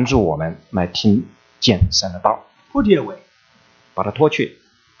拦住我们来听见神的道。Put it away. 把它脱去。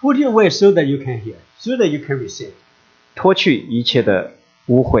Put it away so that you can hear, so that you can receive. 脱去一切的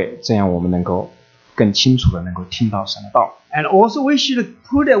污秽，这样我们能够更清楚的能够听到神的道。And also we should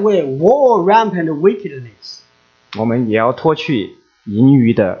put away all rampant wickedness. 我们也要脱去盈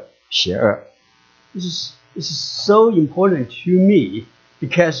余的邪恶。This is so important to me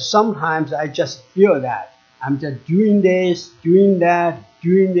because sometimes I just feel that I'm just doing this, doing that,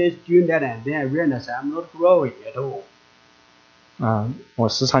 and then I realize I'm not growing at all. 我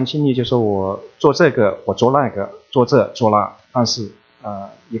时常经历，就是我做这个，我做那个，做这做那，但是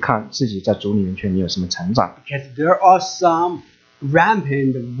一看自己在主里面却没有什么成长。Because there are some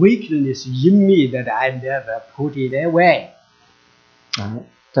rampant wickedness in me that I never put it away.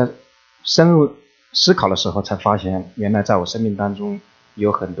 在深入思考的时候，才发现原来在我生命当中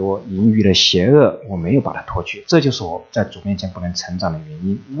有很多盈余的邪恶，我没有把它脱去，这就是我在主面前不能成长的原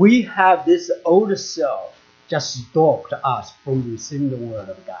因。We have this old self just stopped us from receiving the word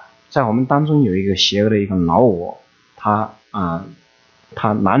of God. 在我们当中有一个邪恶的一个老我，他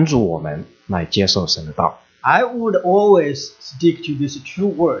拦阻我们来接受神的道。I would always stick to these two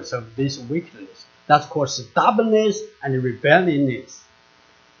words of this wickedness. That's called stubbornness and rebelliousness.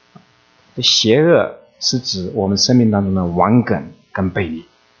 邪恶是指我们生命当中的顽梗跟悖逆。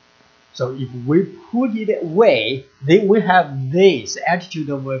So if we put it away, then we have this attitude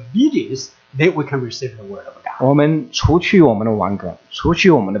of obedience, then we can receive the word of God. 我们除去我们的顽梗，除去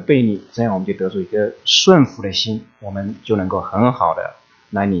我们的悖逆，这样我们就得出一个顺服的心，我们就能够很好的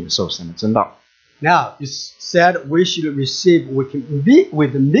来领受神的真道。Now, it's said we should receive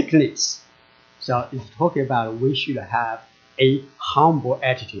with meekness. So it's talking about we should have a humble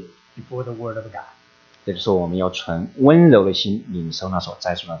attitude before the word of God. 也就是说，我们要存温柔的心领受那所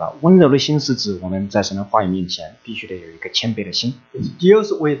栽种的道。温柔的心是指我们在神的话语面前必须得有一个谦卑的心。It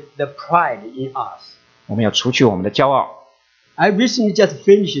deals with the pride in us. 我们要除去我们的骄傲。I recently just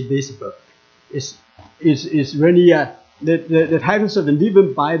finished this book. It's really the titles of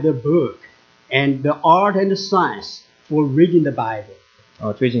Living by the Book and the Art and Science for Reading the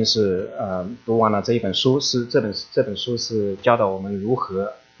Bible. 最近是读完了这一本书，这本书是教导我们如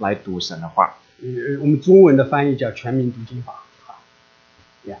何来读神的话。我们中文的翻译叫全民读经法。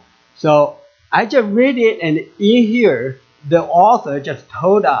Yeah. So I just read it, and in here, the author just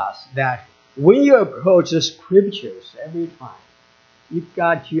told us that when you approach the scriptures every time, you've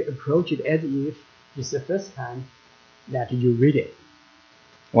got to approach it as if it's the first time that you read it.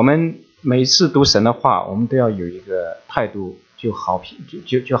 我们每次读神的话，我们都要有一个态度，就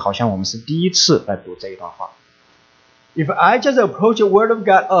好像我们是第一次来读这一段话。If I just approach the Word of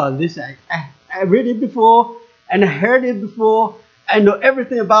God, oh, this I read it before and I heard it before, I know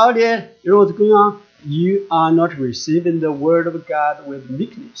everything about it, you know what's going on? You are not receiving the Word of God with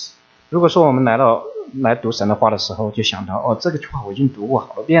meekness. 如果说我们来读神的话的时候，就想到哦，这个句话我已经读过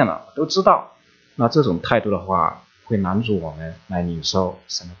好多遍了，都知道。那这种态度的话，会拦住我们来领受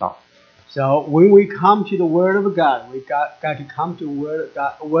神的道。So when we come to the Word of God, we got to come to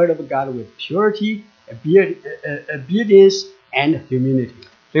the Word of God with purity, obedience, and humility.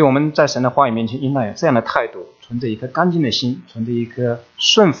 所以我们在神的话语面前应当有这样的态度，存着一颗干净的心，存着一颗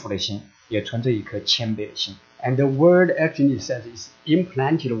顺服的心，也存着一颗谦卑的心。And the Word actually says it's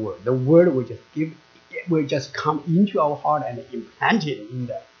implanted word. The Word will just come into our heart and implant it in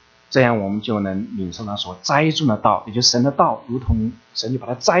there. 这样我们就能领受那所栽种的道，也就是神的道，如同神就把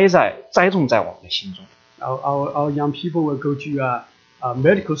它栽种在我们的心中。Our young people will go to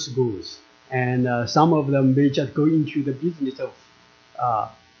medical schools, and some of them may just go into the business of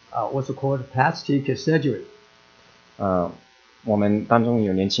what's called plastic surgery. 我们当中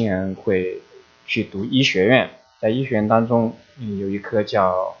有年轻人会去读医学院，在医学院当中有一科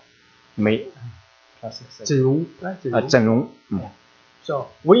叫整容。So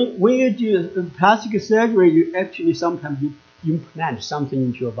when you do plastic surgery, you actually sometimes you implant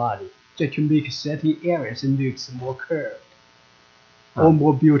something into your body just to make certain areas and make it more curved or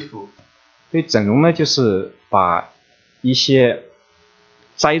more beautiful. 所以整容呢，就是把一些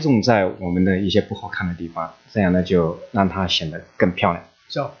栽种在我们的一些不好看的地方，这样呢就让它显得更漂亮。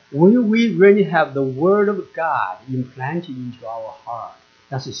So when we really have the Word of God implanted into our heart,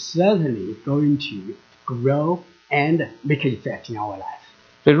 that's certainly going to grow and make an effect in our life.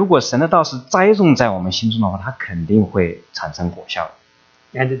 所以如果神的道是栽种在我们心中的话，它肯定会产生果效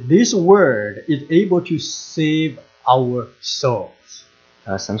的。And this Word is able to save our souls.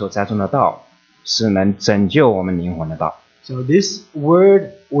 神所栽种的道是能拯救我们灵魂的道。So this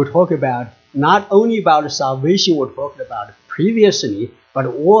Word will talk about not only about salvation we're talking about previously, but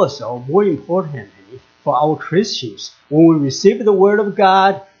also more importantly for our Christians. When we receive the Word of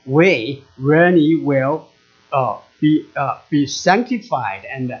God, we really will be sanctified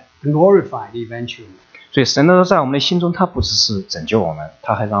and glorified eventually. 所以神的道在我们的心中，它不只是拯救我们，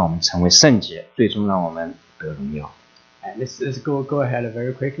它还让我们成为圣洁，最终让我们得荣耀。And let's go ahead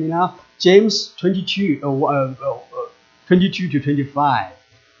very quickly now. James 22 to 25.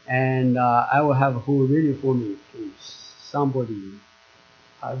 And I will have who read it for me, please. Somebody.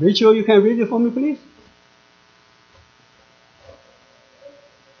 Rachel, you can read it for me, please.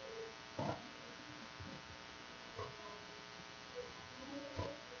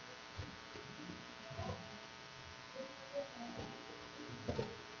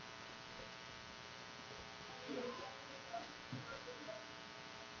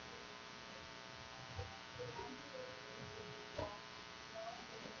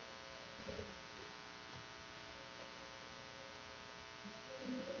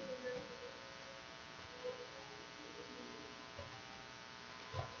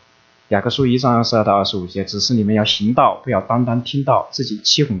雅各书1章22到25节，只是你们要行道，不要单单听道，自己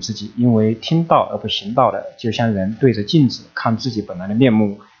欺哄自己，因为听道而不行道的，就像人对着镜子看自己本来的面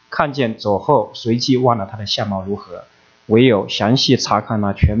目，看见走后，随即忘了他的相貌如何。唯有详细查看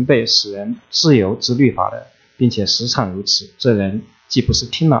那全备使人自由之律法的，并且时常如此，这人既不是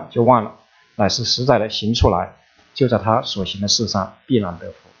听了就忘了，乃是实在的行出来，就在他所行的事上必然得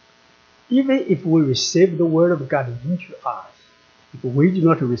福。 Even if we receive the Word of God into us, if we do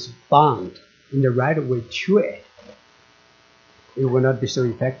not respond in the right way to it, it will not be so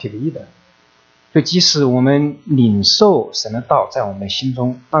effective either. 所以即使我们领受神的道在我们的心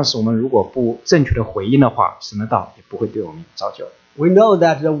中，但是我们如果不正确的回应的话，神的道也不会对我们有造就。 We know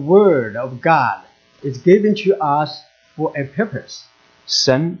that the Word of God is given to us for a purpose.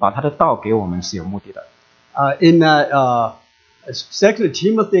 神把他的道给我们是有目的的。In 2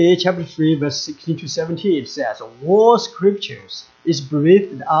 Timothy chapter 3 verse 16 to 17 it says, all scriptures is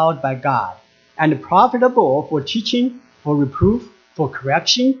breathed out by God and profitable for teaching, for reproof, for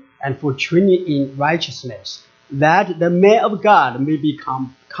correction, and for training in righteousness, that the man of God may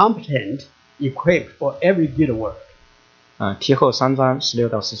become competent, equipped for every good work. 提后3章16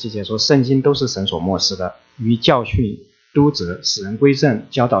到17节说，圣经都是神所默示的，于教训、督责、使人归正、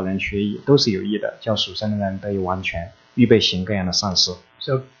教导人学艺，都是有益的，叫属神的人得以完全，预备行各样的善事。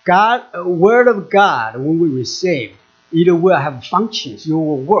 So Word of God, when we receive, it will have functions, it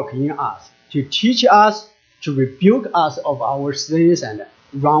will work in us to teach us, to rebuke us of our sins and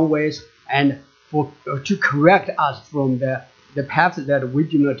wrong ways, and to correct us from the the path that we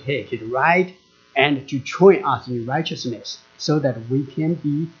do not take is right, and to train us in righteousness, so that we can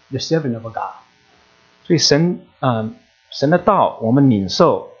be the servant of God. 所以神的道我们领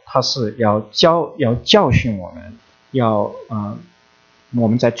受，它是要教训我们，我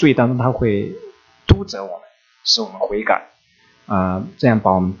们在罪当中他会督责我们，使我们悔改，这样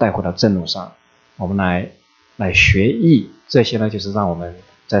把我们带回到正路上，我们来学义，这些呢就是让我们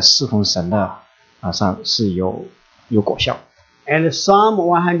在侍奉神的上是有果效。And Psalm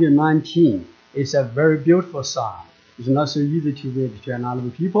 119 is a very beautiful psalm. It's not so easy to read to another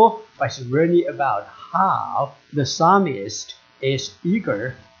people, but it's really about how the psalmist is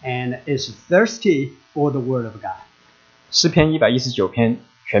eager and is thirsty for the word of God. 诗篇119篇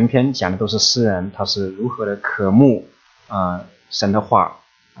全篇讲的都是诗人他是如何的渴慕神的话，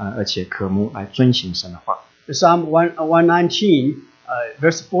而且渴慕来遵行神的话。Psalm 119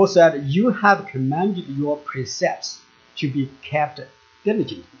 verse 4 said, "You have commanded your precepts to be kept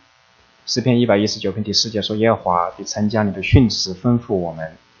diligently." 诗篇119篇第4节说，耶和华必参加你的训词，吩咐我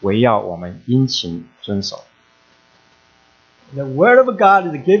们，唯要我们殷勤遵守。The word of God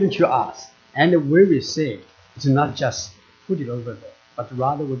is given to us, and we receive. It's not just put it over there, but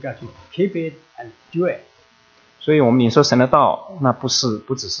rather we got to keep it and do it. 所以我们领受神的道，那不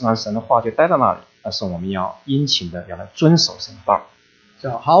只是让神的话就待在那里，而是我们要殷勤的要来遵守神的道。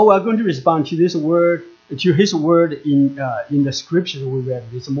So how we are going to respond to this word, to His word in the scriptures we read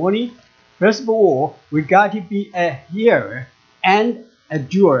this morning? First of all, we got to be a hearer and a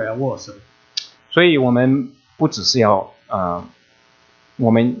doer also. 所以我们不只是要我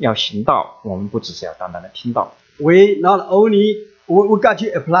们要行道，我们不只是要单单的听道。We not only we got to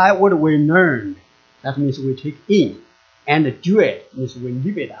apply what we learned. That means we take in, and do it means we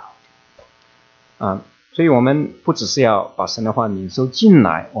live it out. 所以我们不只是要把神的话领受进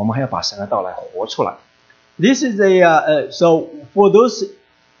来，我们还要把神的道来活出来。This is so for those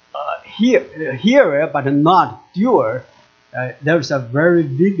hearer but not doer, there's a very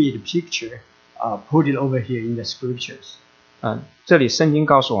vivid picture put it over here in the scriptures. 这里圣经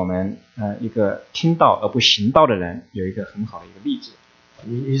告诉我们，一个听道而不行道的人有一个很好的一个例子。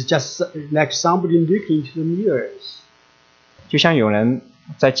It's just like somebody looking into the mirrors. 就像有人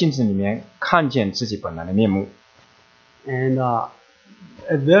在镜子里面看见自己本来的面目。And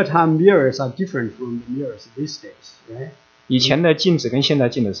at that time, mirrors are different from the mirrors these days, right? 以前的镜子跟现在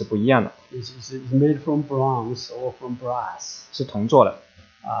镜子是不一样的。It's made from bronze or from brass. 是铜做的。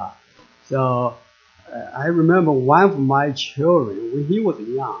So I remember one of my children when he was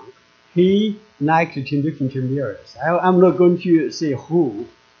young. He liked to look into mirrors. I'm not going to say who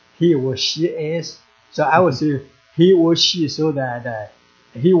he or she is. So I will say he or she so that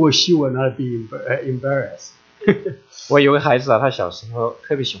he or she will not be embarrassed. 我有位孩子他小时候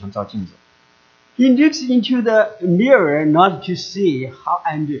特别喜欢照镜子。He looks into the mirror not to see how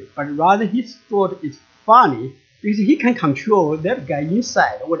I do, but rather he thought it's funny because he can control that guy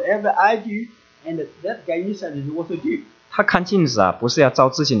inside. Whatever I do, and that guy inside is also do. 他看镜子不是要照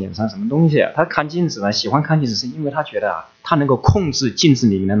自己脸上什么东西，他看镜子呢，喜欢看镜子是因为他觉得他能够控制镜子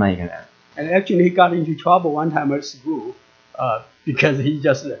里面的那一个人。And actually, he got into trouble one time at school because he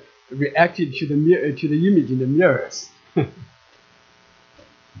just reacted to the mirror, to the image in the mirrors.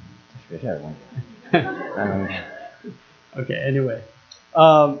 学校有问题。Okay, anyway,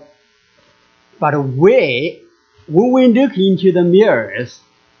 but when we look into the mirrors,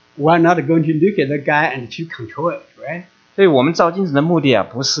 we're not going to look at the guy and to control it, right? 所以我们照镜子的目的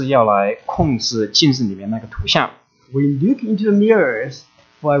不是要来控制镜子里面那个图像。We look into the mirrors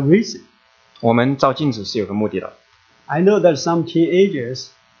for a reason. 我们照镜子是有个目的的。I know that some teenagers,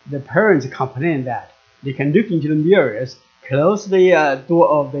 the parents complain that they can look into the mirrors, close the door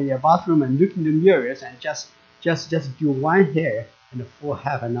of the bathroom and look into the mirrors and just do one hair and for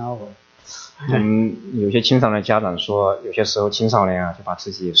half an hour. 有些青少年家长说，有些时候青少年就把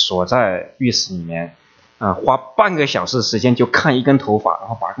自己锁在浴室里面，花半个小时时间就看一根头发，然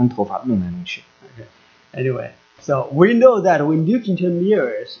后把根头发弄来弄去。Okay. Anyway, so we know that we look into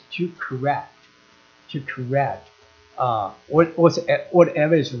mirrors to correct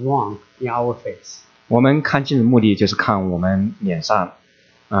whatever is wrong in our face. 我们看镜子的目的就是看我们脸上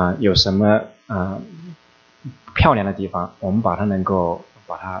有什么漂亮的地方，我们把它能够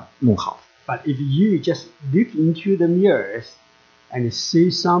把它弄好。But if you just look into the mirrors and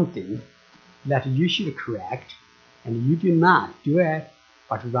see something that you should correct, and you do not do it,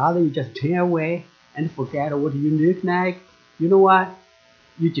 but rather you just turn away and forget what you look like, you know what?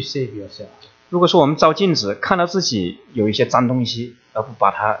 You deceive yourself. 如果说我们照镜子看到自己有一些脏东西，而不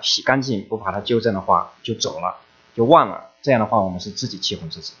把它洗干净，不把它纠正的话，就走了，就忘了，这样的话我们是自己欺哄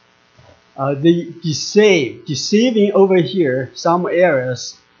自己。the deceiving over here, some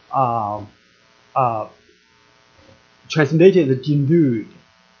areas translated as delude.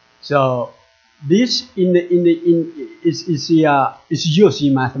 So this is used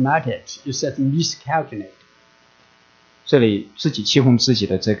in mathematics. It says miscalculate. 这里自己欺哄自己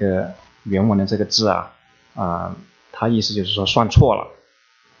的这个原文的这个字它意思就是说算错了。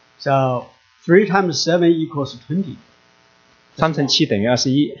So 3 times 7 equals 20. 3乘7等于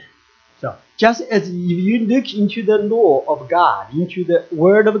21。So just as if you look into the law of God, into the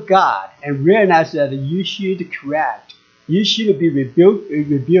Word of God, and realize that you should correct, you should be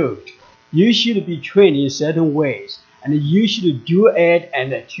rebuked, you should be trained in certain ways, and you should do it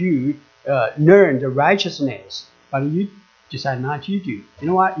and to learn the righteousness. But you decide not to do. You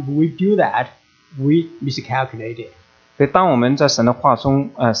know what? If we do that, we miscalculate it. 所以当我们在神的话中，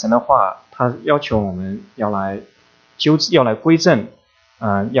神的话它要求我们要来要来归正，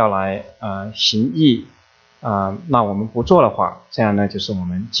要来行义，那我们不做的话，这样呢就是我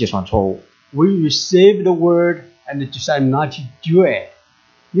们计算错误。We receive the word and decide not to do it.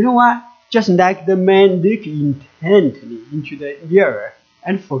 You know what? Just like the man looked intently into the mirror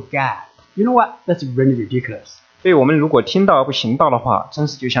and forgot. You know what? That's really ridiculous. 所以我们如果听到而不行道的话，真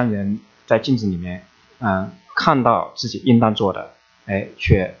是就像人在镜子里面，看到自己应当做的，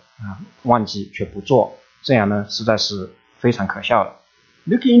却忘记却不做，这样呢实在是非常可笑的。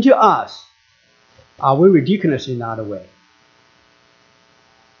Look into us. Are we ridiculous in another way?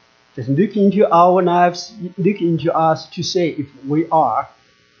 Just look into our lives, look into us to say if we are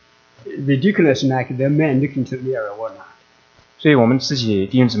ridiculous like the man looking into the mirror or not. 所以我们自己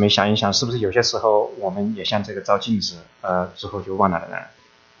弟兄姊妹想一想，是不是有些时候我们也像这个照镜子，之后就忘了的呢？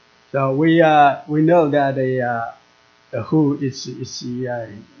 So we know that who is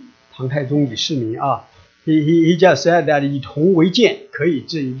唐太宗李世民啊。He just said that 以铜为鉴，可以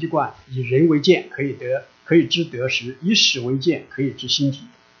治一冠；以人为鉴，可以知得失；以史为鉴，可以知兴替。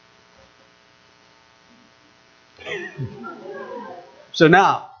So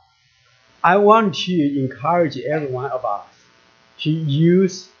now, I want to encourage every one of us to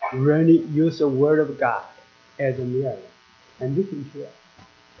really use the Word of God as a mirror and look into it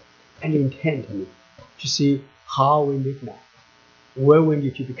and intently to see how we live now, where we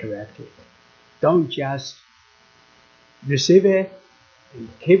need to be corrected. Don't just receive it and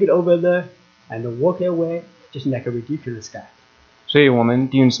keep it over there and walk away just like a ridiculous guy. 所以我们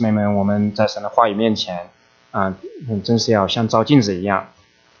弟兄姊妹们，我们在神的话语面前，真是要像照镜子一样，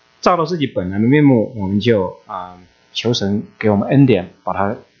照到自己本来的面目，我们就求神给我们恩典，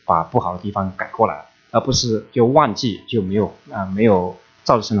把不好的地方改过来，而不是就忘记就没有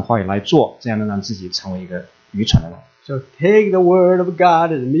照着神的话语来做，这样能让自己成为一个愚蠢的人。So take the word of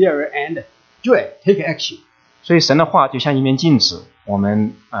God as a mirror and do it. Take action. 所以神的话就像一面镜子，我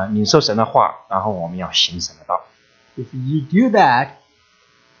们领受神的话，然后我们要行神的道。If you do that,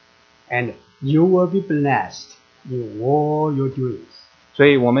 and you will be blessed in all your doings. 所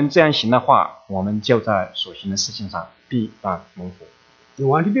以我们这样行的话，我们就在所行的事情上必然蒙福。You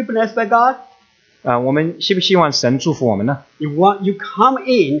want to be blessed by God? 我们希不希望神祝福我们呢？ You come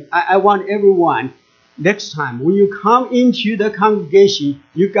in. I want everyone. Next time, when you come into the congregation,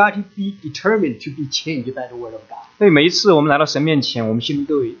 you got to be determined to be changed by the word of God. 所以每一次我们来到神面前，我们心里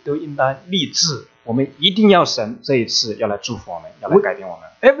都应当立志，我们一定要神这一次要来祝福我们，要来改变我们。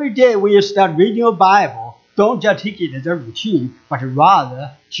Every day when you start reading your Bible, don't just take it as a routine, but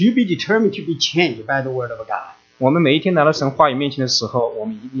rather to be determined to be changed by the word of God. 我们每一天来到神话语面前的时候，我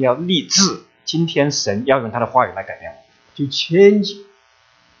们一定要立志，今天神要用他的话语来改变我们。To change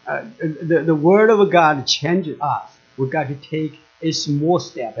the word of God changes us. We got to take a small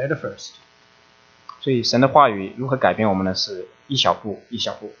step at first. 所以神的话语如何改变我们呢？是一小步一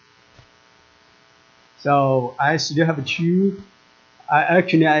小步。So I still have two.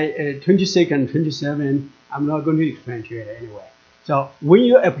 Actually, 26 and 27. I'm not going to explain to you anyway. So when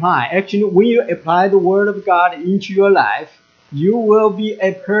you apply the word of God into your life, you will be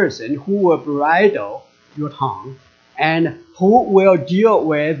a person who will bridle your tongue and who will deal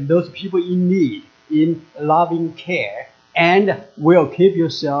with those people in need in loving care and will keep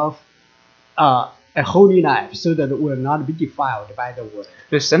yourself a holy life so that it will not be defiled by the word.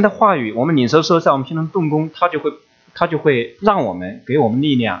 对神的话语，我们领受之后，在我们心中动工，它就会让我们给我们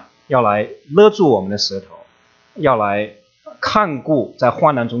力量，要来勒住我们的舌头，要来看顾在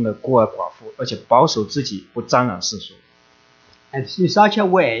患难中的孤儿寡妇，而且保守自己不沾染世俗。And in such a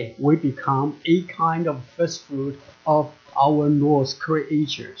way, we become a kind of first fruit of our Lord's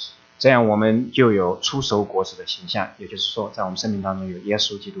creatures. 这样我们就有出熟果子的形象，也就是说，在我们生命当中有耶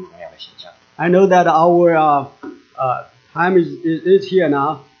稣基督荣耀的形象。I know that our time is here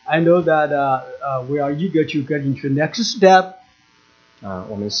now. I know that we are eager to get into the next step.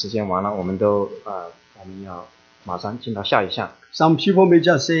 我们时间完了，我们要马上进到下一项。Some people may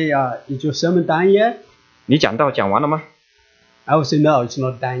just say, "Is your sermon done yet?" 你讲道讲完了吗？ I will say, "No, it's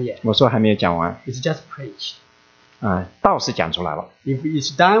not done yet. 我说还没有讲完。 It's just preached." 道是讲出来了， If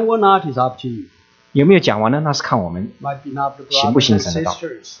it's done or not, it's up to you. 有没有讲完呢？那是看我们 Might be up to 行不 brothers 行 and 神的道。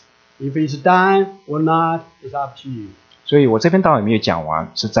 sisters. If it's done or not, it's up to you. 所以我这篇道有没有讲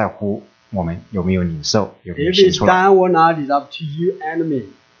完，是在乎我们有没有领受，有没有 If 行 it's 出来。 done or not, it's up to you and me.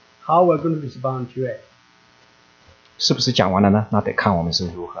 How we're going to respond to it. 是不是讲完了呢？那得看我们是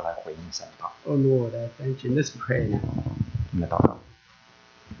如何来回应神的道。 Oh Lord, I thank you. Let's pray now. 我们的祷告。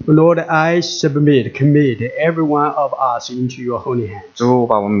 Lord, I commit every one of us into your holy hands. 主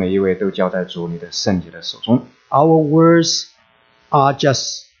把我们每一位都交在主你的圣洁的手中。 Our words are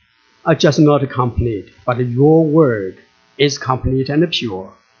just not complete, but your word is complete and pure.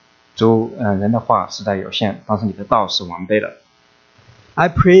 主，人的话实在有限，但是你的道是完备的。 I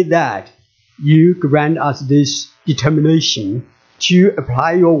pray that you grant us this determination to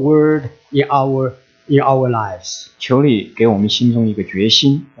apply your word in our lives. 求你给我们心中一个决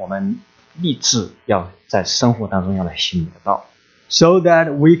心，我们立志要在生活当中要来行你的道， So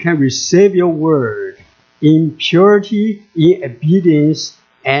that we can receive your word in purity, in obedience,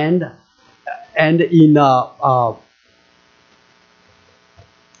 and in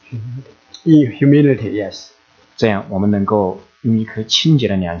humility. Yes. 这样我们能够用一颗清洁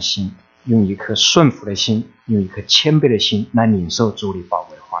的良心，用一颗顺服的心，用一颗谦卑的心来领受主你宝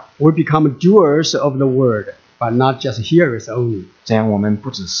贵的话语。 We become doers of the word, but not just hearers only. 这样我们不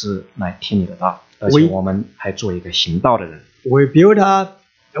只是来听你的道，而且我们还做一个行道的人。 We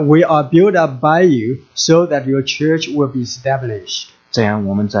are built up by you so that your church will be established. 这样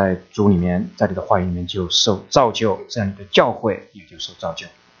我们在主里面，在你的话语里面就受造就，这样你的教会也就受造就，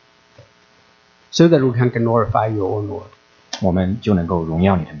 So that we can glorify you, O Lord. 我们就能够荣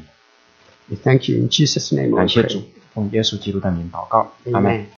耀你的名。 We thank you in Jesus' name. 感 We 谢 pray. 主，奉耶稣基督的名祷告，阿们。 Amen.